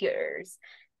much, girls.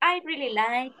 I really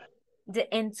like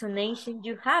the intonation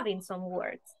you have in some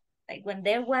words. Like when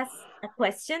there was a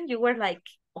question, you were like,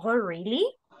 oh, really?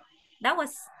 That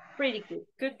was pretty good.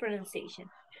 Good pronunciation.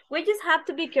 We just have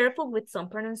to be careful with some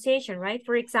pronunciation, right?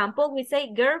 For example, we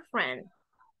say girlfriend.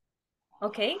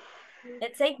 Okay?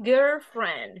 Let's say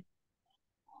girlfriend.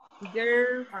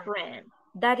 Girlfriend.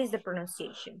 That is the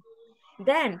pronunciation.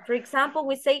 Then, for example,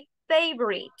 we say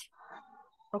favorite.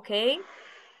 Okay?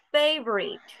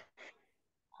 Favorite.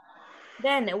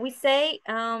 Then we say,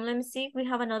 let me see if we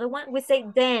have another one. We say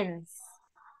dance.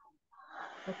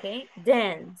 Okay?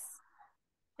 Dance.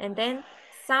 And then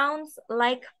sounds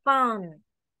like fun.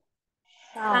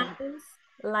 Sounds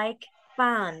like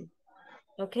fun.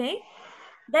 Okay?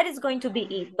 That is going to be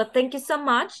it. But thank you so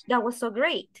much. That was so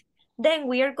great. Then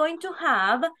we are going to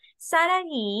have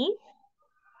Sarani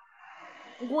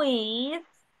with,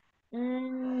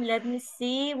 let me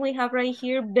see. We have right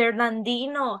here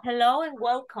Bernardino. Hello and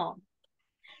welcome.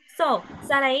 So,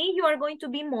 Sarai, you are going to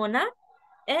be Mona.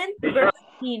 And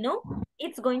Bernardino,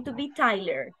 it's going to be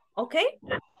Tyler. Okay?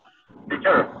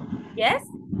 Teacher. Yes?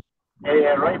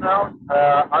 Right now,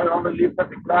 I only live at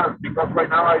the class because right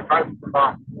now I drive to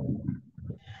home.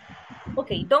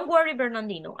 Okay, don't worry,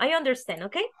 Bernardino. I understand,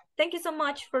 okay? Thank you so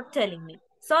much for telling me.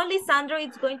 So, Lisandro,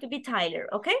 it's going to be Tyler,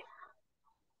 okay?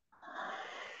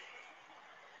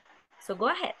 So, go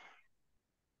ahead.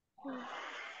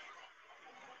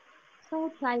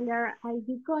 So, Tyler, are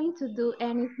you going to do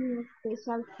anything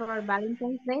special for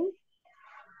Valentine's Day?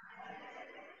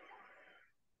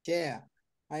 Yeah,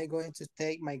 I'm going to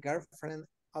take my girlfriend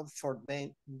out for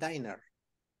dinner.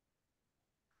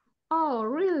 Oh,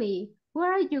 really?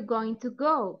 Where are you going to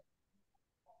go?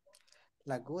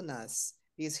 Lagunas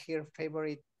is her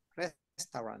favorite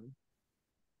restaurant.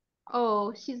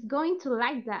 Oh, she's going to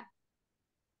like that.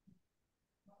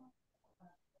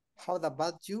 How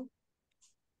about you?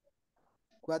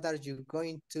 What are you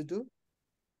going to do?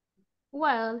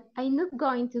 Well, I'm not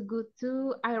going to go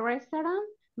to a restaurant,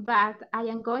 but I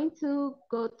am going to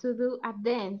go to do a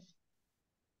dance.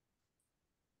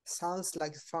 Sounds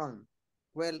like fun.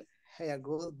 Well, have a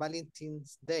good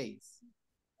Valentine's Day.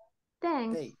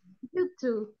 Thanks. You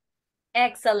too.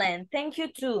 Excellent. Thank you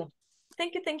too.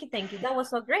 Thank you, thank you, thank you. That was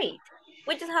so great.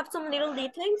 We just have some little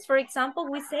details. For example,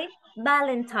 we say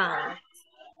Valentine's.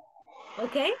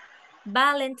 Okay?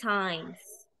 Valentine's.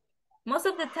 Most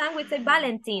of the time we say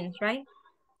Valentines, right?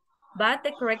 But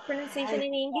the correct pronunciation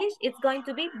in English, it's going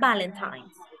to be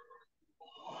Valentine's.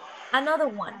 Another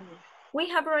one. We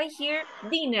have right here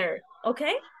dinner,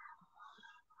 okay?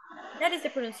 That is the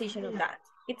pronunciation of that.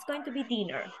 It's going to be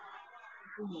dinner.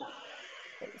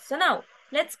 Okay, so now,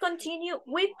 let's continue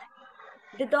with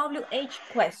the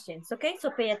WH questions, okay?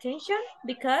 So pay attention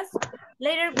because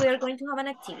later we are going to have an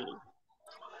activity.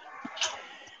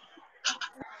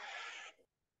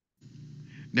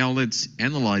 Now let's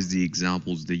analyze the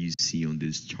examples that you see on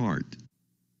this chart.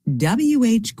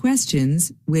 WH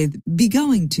questions with be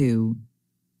going to.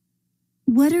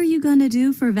 What are you going to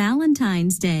do for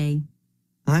Valentine's Day?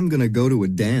 I'm going to go to a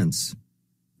dance.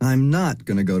 I'm not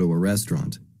going to go to a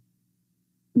restaurant.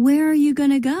 Where are you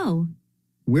going to go?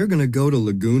 We're going to go to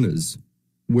Lagunas.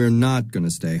 We're not going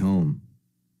to stay home.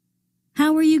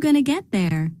 How are you going to get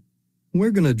there?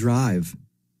 We're going to drive.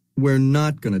 We're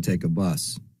not going to take a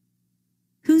bus.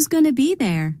 Who's going to be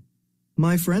there?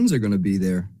 My friends are going to be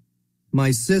there.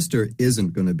 My sister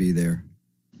isn't going to be there.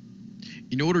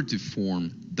 In order to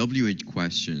form WH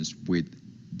questions with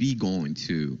be going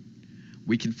to,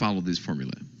 we can follow this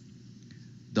formula.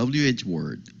 WH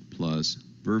word plus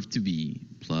verb to be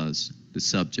plus the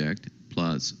subject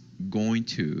plus going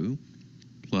to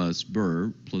plus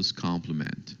verb plus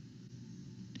complement.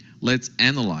 Let's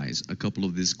analyze a couple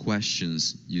of these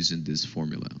questions using this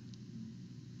formula.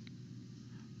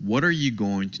 What are you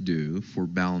going to do for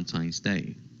Valentine's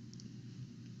Day?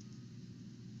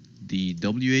 The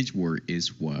WH word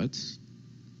is what.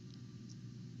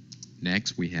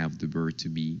 Next, we have the verb to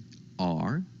be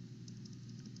are.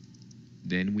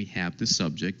 Then we have the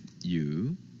subject,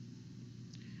 you.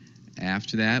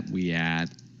 After that, we add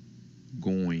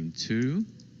going to.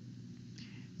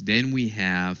 Then we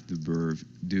have the verb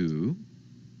do.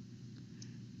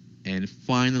 And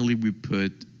finally, we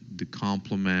put the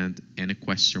complement and a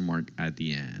question mark at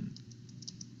the end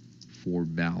for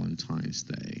Valentine's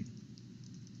Day.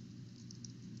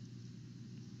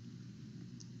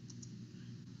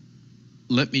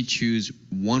 Let me choose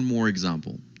one more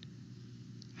example.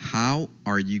 How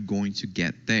are you going to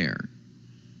get there?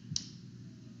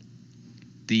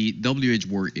 The WH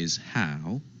word is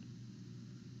how.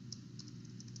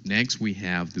 Next, we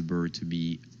have the verb to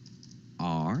be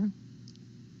are.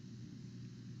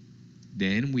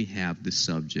 Then we have the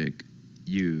subject,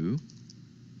 you.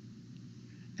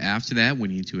 After that, we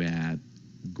need to add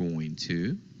going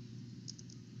to.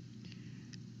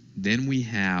 Then we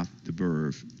have the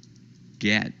verb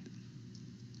get.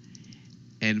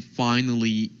 And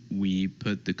finally, we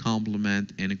put the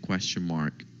complement and a question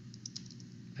mark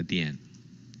at the end,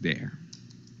 there.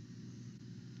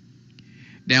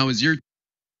 Now is your...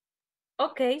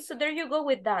 Okay, so there you go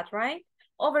with that, right?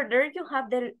 Over there you have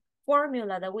the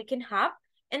formula that we can have.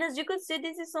 And as you can see,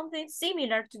 this is something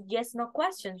similar to yes, no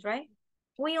questions, right?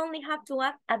 We only have to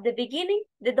add at the beginning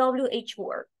the WH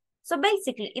word. So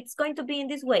basically, it's going to be in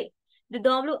this way. The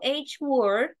WH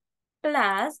word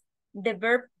plus the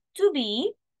verb to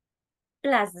be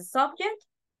plus the subject.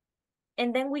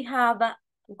 And then we have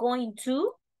going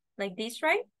to, like this,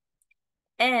 right?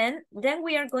 And then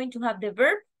we are going to have the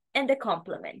verb and the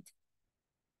complement.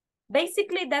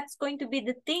 Basically, that's going to be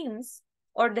the things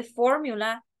or the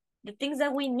formula, the things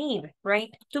that we need,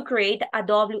 right, to create a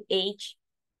WH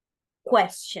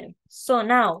question. So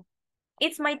now,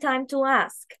 it's my time to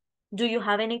ask. Do you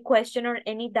have any question or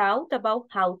any doubt about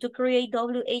how to create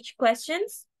WH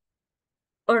questions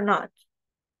or not?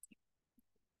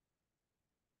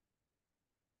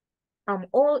 I'm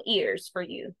all ears for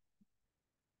you.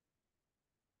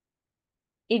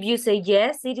 If you say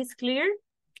yes, it is clear.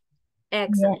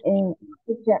 Excellent.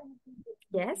 Teacher,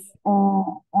 Yes.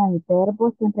 el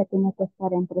verbo siempre tiene que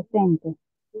estar en presente.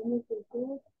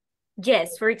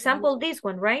 Yes, for example, this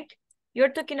one, right? You're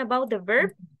talking about the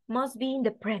verb must be in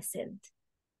the present.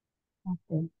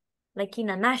 Okay. Like in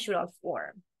a natural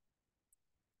form.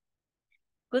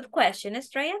 Good question,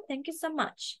 Estrella. Thank you so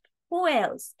much. Who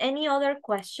else? Any other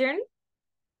question?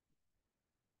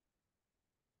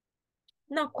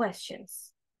 No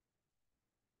questions.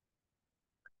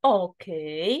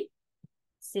 Okay.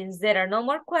 Since there are no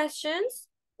more questions,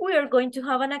 we are going to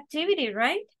have an activity,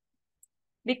 right?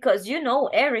 Because you know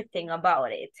everything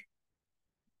about it.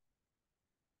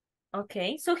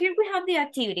 Okay, so here we have the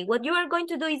activity. What you are going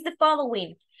to do is the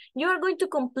following. You are going to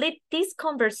complete this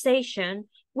conversation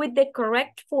with the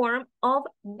correct form of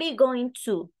be going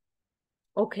to.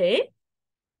 Okay?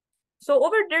 So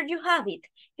over there you have it.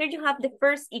 Here you have the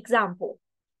first example.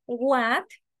 What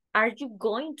are you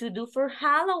going to do for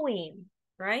Halloween?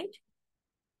 Right?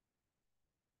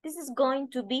 This is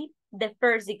going to be the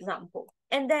first example.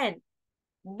 And then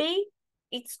be,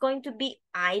 it's going to be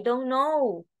I don't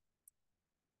know.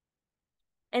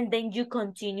 And then you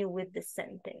continue with the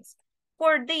sentence.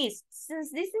 For this,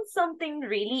 since this is something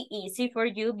really easy for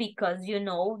you because you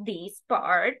know this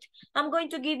part, I'm going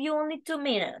to give you only 2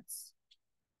 minutes.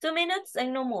 2 minutes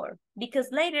and no more, because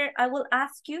later I will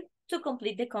ask you to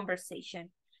complete the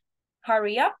conversation.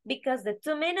 Hurry up, because the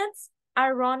 2 minutes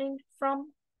are running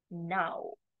from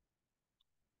now.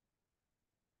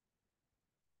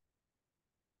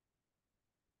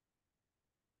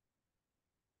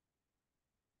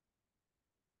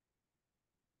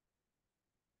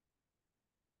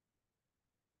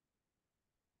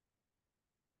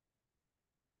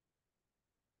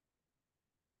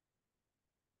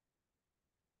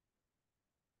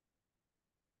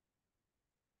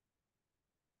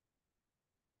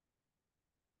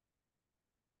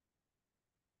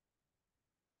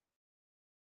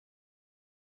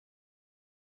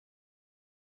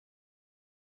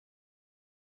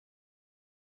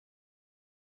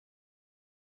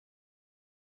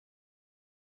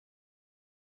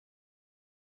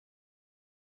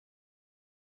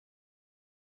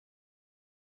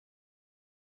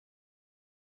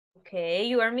 Okay,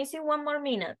 you are missing 1 more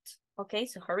minute. Okay,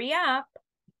 so hurry up.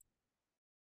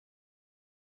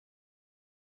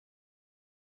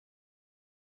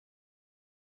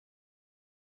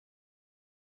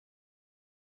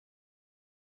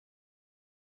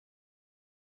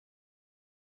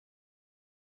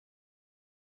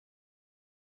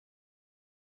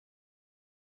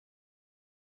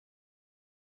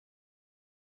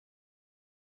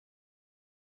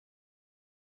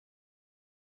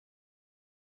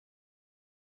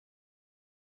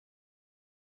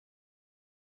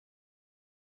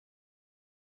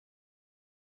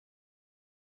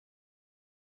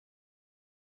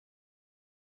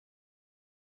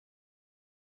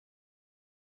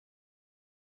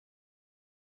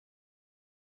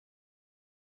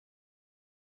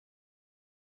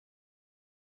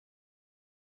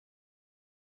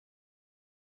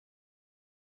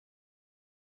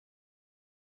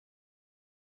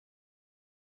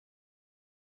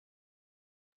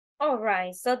 All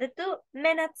right, so the 2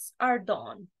 minutes are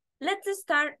done. Let's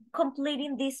start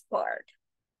completing this part.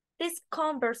 This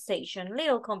conversation,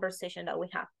 little conversation that we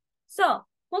have. So,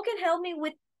 who can help me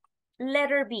with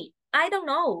letter B? I don't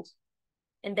know.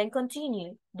 And then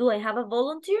continue. Do I have a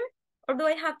volunteer or do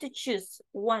I have to choose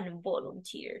one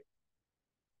volunteer?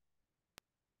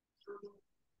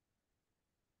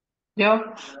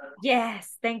 Yo.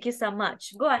 Yes, thank you so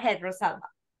much. Go ahead, Rosalba.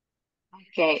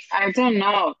 Okay, I don't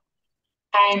know.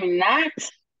 I'm not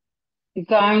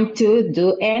going to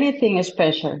do anything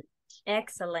special.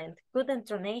 Excellent. Good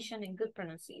intonation and good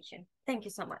pronunciation. Thank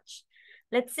you so much.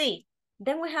 Let's see.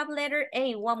 Then we have letter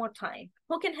A one more time.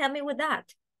 Who can help me with that?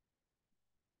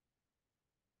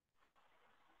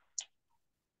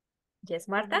 Yes,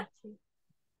 Marta?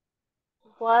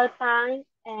 What time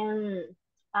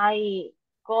I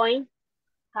going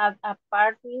have a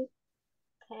party?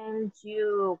 Can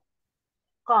you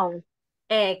come?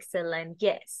 Excellent,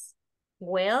 yes.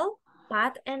 Well,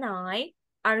 Pat and I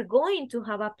are going to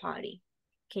have a party.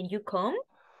 Can you come?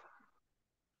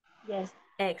 Yes.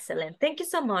 Excellent. Thank you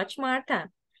so much, Marta.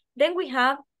 Then we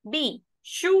have B,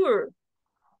 sure.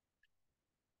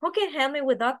 Who can help me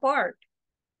with that part?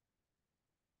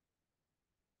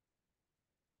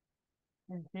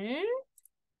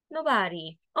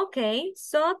 Nobody. Okay,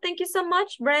 so thank you so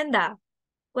much, Brenda.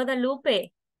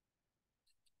 Guadalupe.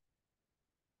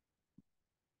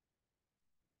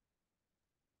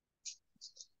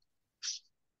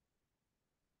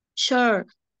 Sure.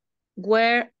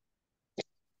 Where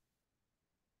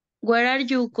are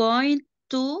you going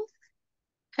to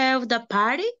have the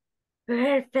party?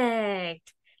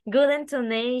 Perfect. Good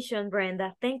intonation,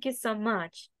 Brenda. Thank you so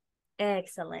much.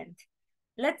 Excellent.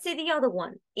 Let's see the other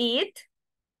one. It.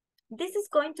 This is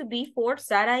going to be for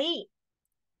Sarai.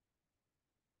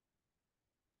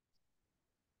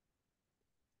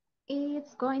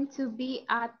 It's going to be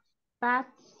at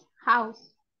Pat's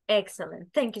house.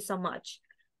 Excellent. Thank you so much.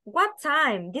 What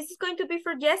time? This is going to be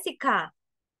for Jessica.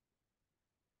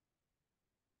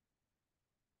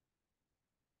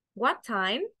 What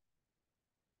time?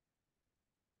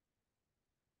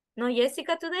 No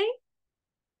Jessica today?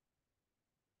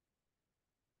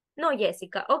 No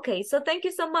Jessica. Okay, so thank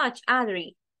you so much,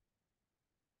 Adri.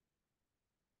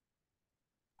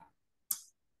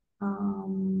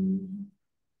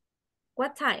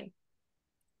 What time?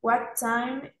 What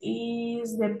time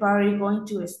is the party going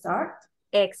to start?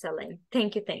 Excellent.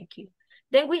 Thank you, thank you.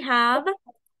 Then we have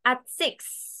at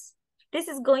 6. This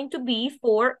is going to be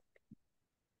for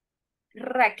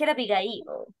Raquel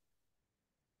Abigail.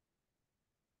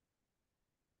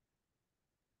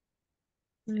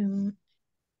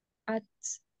 At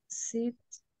 6,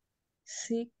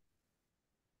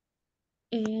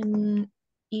 and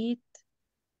it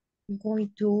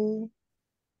going to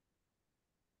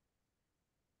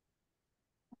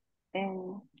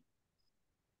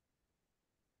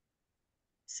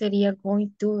sería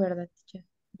going to, ¿verdad, teacher?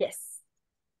 Yes.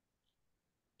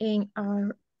 En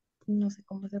our, no sé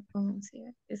cómo se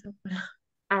pronuncia esa palabra.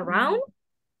 Around?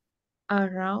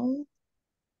 Around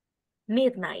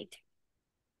midnight.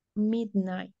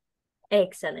 Midnight.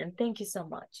 Excellent. Thank you so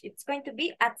much. It's going to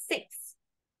be at 6.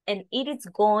 And it is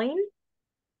going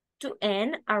to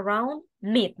end around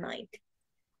midnight.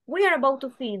 We are about to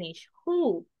finish.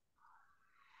 Who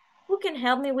can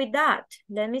help me with that?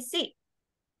 Let me see.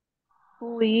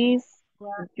 Who is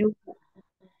you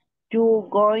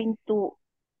going to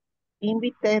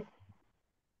invite?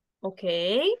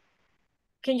 Okay.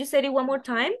 Can you say it one more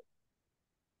time?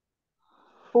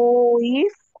 Who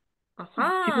is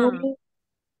you?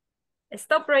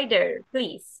 Stop right there,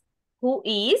 please. Who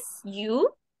is you?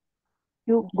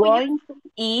 You going to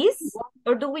is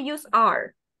or do we use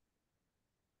are?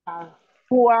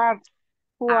 Who are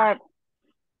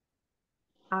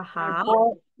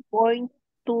going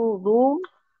to do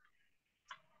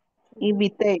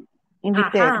invite.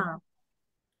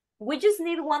 We just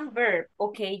need one verb,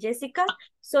 okay, Jessica?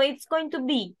 So it's going to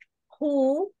be,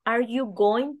 who are you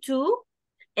going to?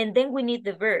 And then we need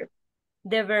the verb.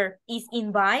 The verb is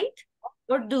invite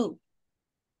or do?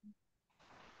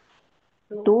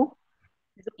 Do.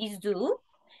 Is do.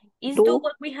 Is do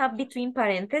what we have between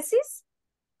parentheses?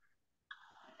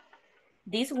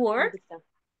 This word?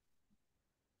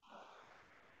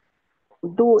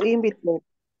 Do invite.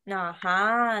 No.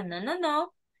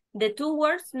 The 2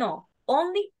 words, no.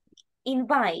 Only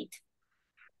invite.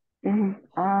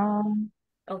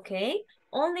 Okay,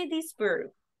 only this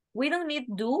verb. We don't need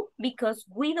do because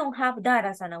we don't have that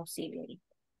as an auxiliary.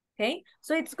 Okay,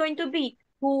 so it's going to be,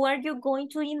 who are you going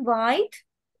to invite?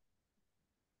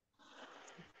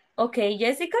 Okay,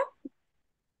 Jessica?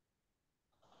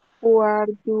 Who are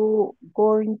you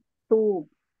going to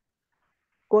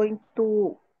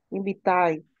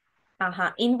invite.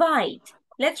 Invite.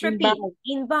 Let's repeat.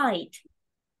 Invite.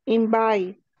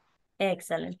 Invite.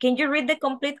 Excellent. Can you read the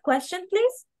complete question,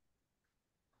 please?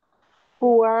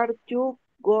 Who are you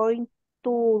going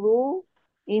to do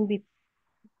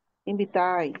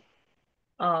invite?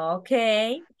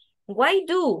 Okay. Why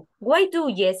do,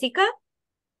 Jessica?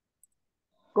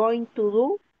 Going to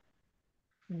do?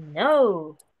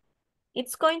 No.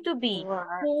 It's going to be,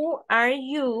 who are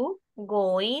you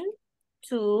going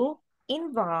to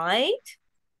invite?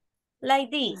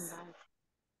 Like this.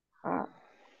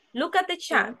 Look at the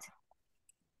chat.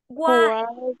 Who are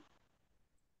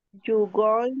you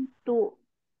going to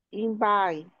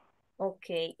invite?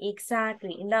 Okay,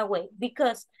 exactly, in that way.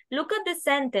 Because look at the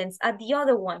sentence, at the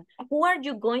other one. Who are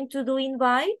you going to do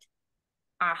invite?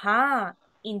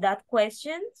 In that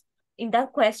question,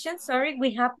 sorry,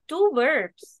 we have two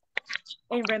verbs.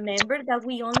 And remember that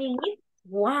we only need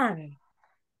one.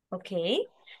 Okay?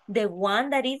 The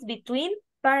one that is between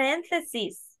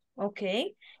parentheses.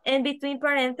 Okay? And between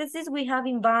parentheses, we have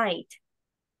invite.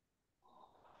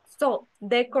 So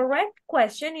the correct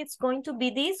question is going to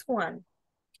be this one.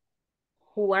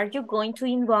 Who are you going to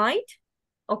invite?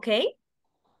 Okay?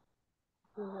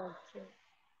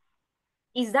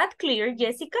 Is that clear,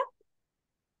 Jessica?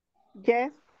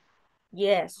 Yes.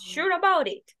 Yes, sure about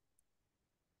it.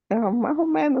 Más o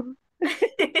menos.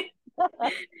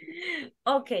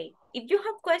 Okay, if you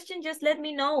have questions, just let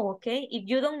me know, okay? If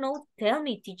you don't know, tell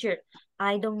me, teacher.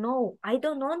 I don't know, I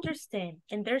don't understand,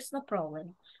 and there's no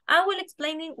problem. I will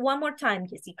explain it one more time,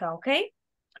 Jessica, okay?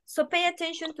 So pay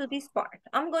attention to this part.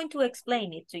 I'm going to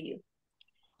explain it to you.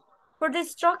 For the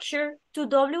structure to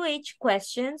WH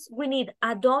questions, we need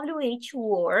a WH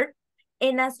word,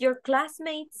 and as your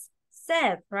classmates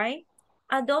said, right?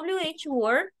 A WH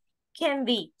word can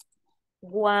be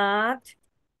what,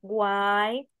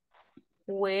 why,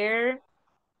 where,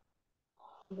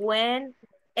 when,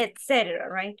 etc.,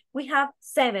 right? We have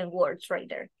 7 words right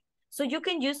there. So you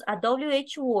can use a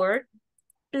WH word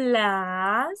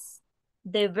plus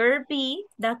the verb be,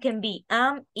 that can be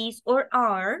am, is, or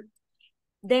are.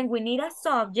 Then we need a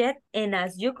subject, and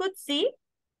as you could see,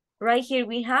 right here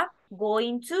we have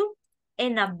going to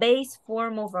and a base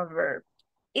form of a verb.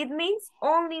 It means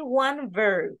only one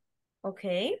verb,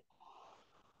 okay?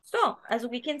 So, as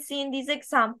we can see in this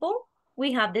example,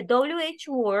 we have the WH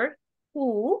word,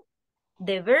 who,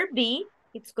 the verb be,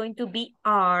 it's going to be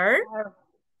are.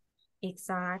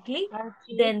 Exactly.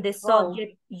 Then the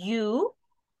subject, you.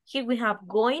 Here we have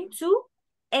going to,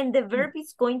 and the verb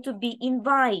is going to be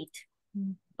invite.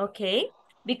 Okay?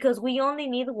 Because we only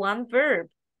need one verb.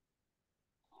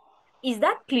 Is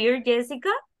that clear,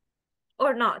 Jessica?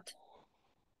 Or not?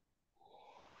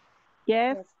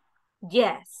 Yes.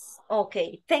 Yes.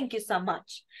 Okay, thank you so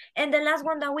much. And the last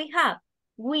one that we have,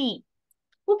 we.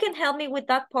 Who can help me with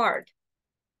that part?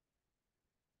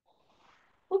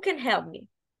 Who can help me?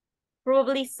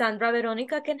 Probably Sandra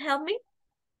Veronica can help me.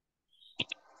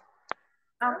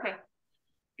 Okay.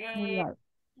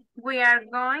 We are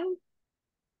going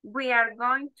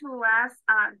to ask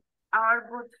our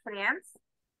good friends.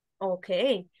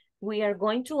 Okay. We are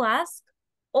going to ask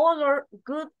all our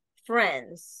good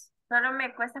friends. Solo me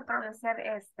cuesta pronunciar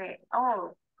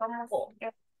all. ¿Cómo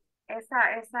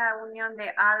esa unión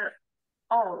de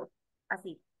all?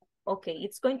 Así. Okay,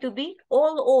 it's going to be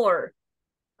all or.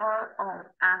 All.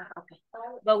 Okay.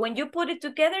 But when you put it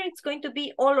together, it's going to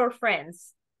be all our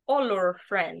friends. All our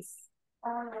friends.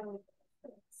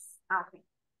 Okay.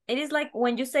 It is like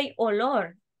when you say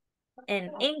olor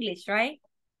in English, right?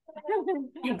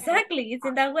 Exactly, it's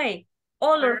in that way.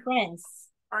 All our friends.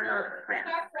 All our friends.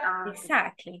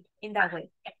 Exactly, in that way.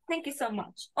 Thank you so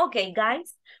much. Okay,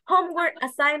 guys, homework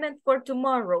assignment for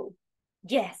tomorrow.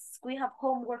 Yes, we have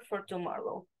homework for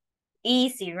tomorrow.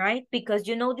 Easy, right? Because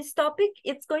you know this topic,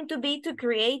 it's going to be to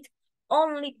create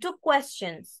only 2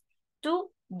 questions, 2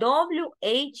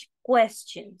 WH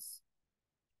questions.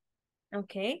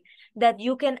 Okay, that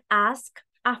you can ask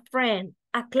a friend,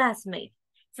 a classmate.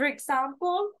 For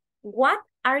example, what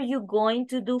are you going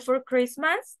to do for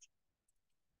Christmas?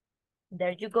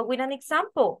 There you go with an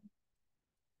example.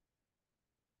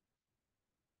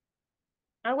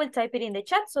 I will type it in the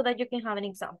chat so that you can have an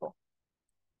example.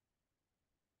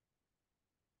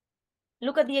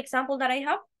 Look at the example that I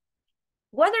have.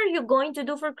 What are you going to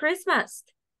do for Christmas?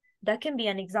 That can be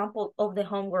an example of the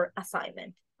homework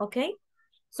assignment, okay?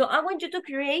 So I want you to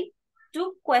create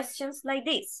 2 questions like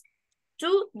this.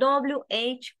 2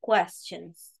 WH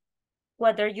questions.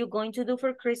 What are you going to do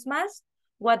for Christmas?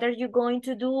 What are you going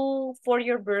to do for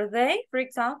your birthday, for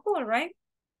example, right?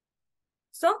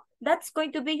 So that's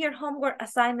going to be your homework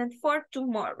assignment for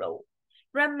tomorrow.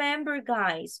 Remember,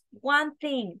 guys, one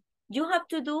thing, you have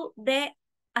to do the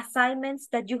assignments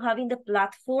that you have in the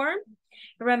platform.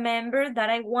 Remember that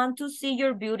I want to see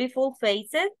your beautiful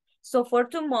faces. So for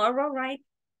tomorrow, right,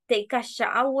 take a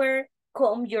shower,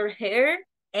 comb your hair,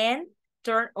 and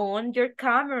turn on your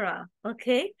camera,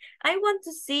 okay? I want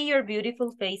to see your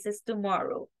beautiful faces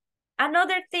tomorrow.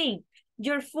 Another thing,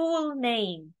 your full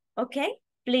name, okay?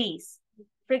 Please.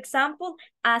 For example,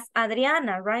 as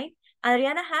Adriana, right?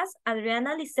 Adriana has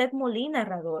Adriana Lisette Molina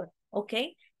Rador,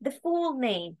 okay? The full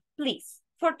name, please,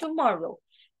 for tomorrow.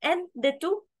 And the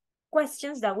two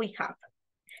questions that we have.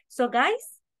 So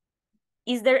guys,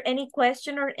 is there any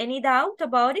question or any doubt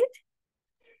about it?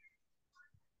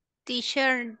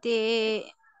 Teacher, the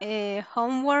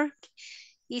homework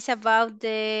is about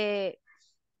the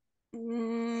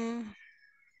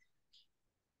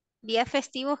días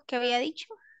festivos que había dicho.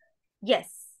 Yes.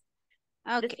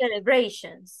 Okay. The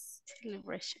celebrations.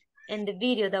 Celebration. And the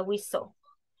video that we saw.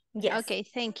 Yes. Okay,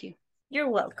 thank you. You're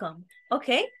welcome.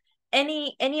 Okay.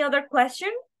 Any other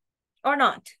question or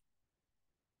not?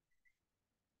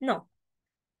 No.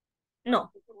 No.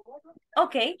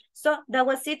 Okay, so that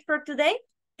was it for today.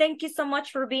 Thank you so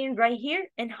much for being right here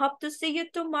and hope to see you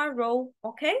tomorrow.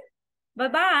 Okay?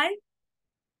 Bye-bye.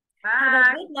 Bye. Have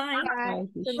a good night.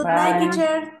 Good night,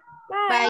 teacher. Bye.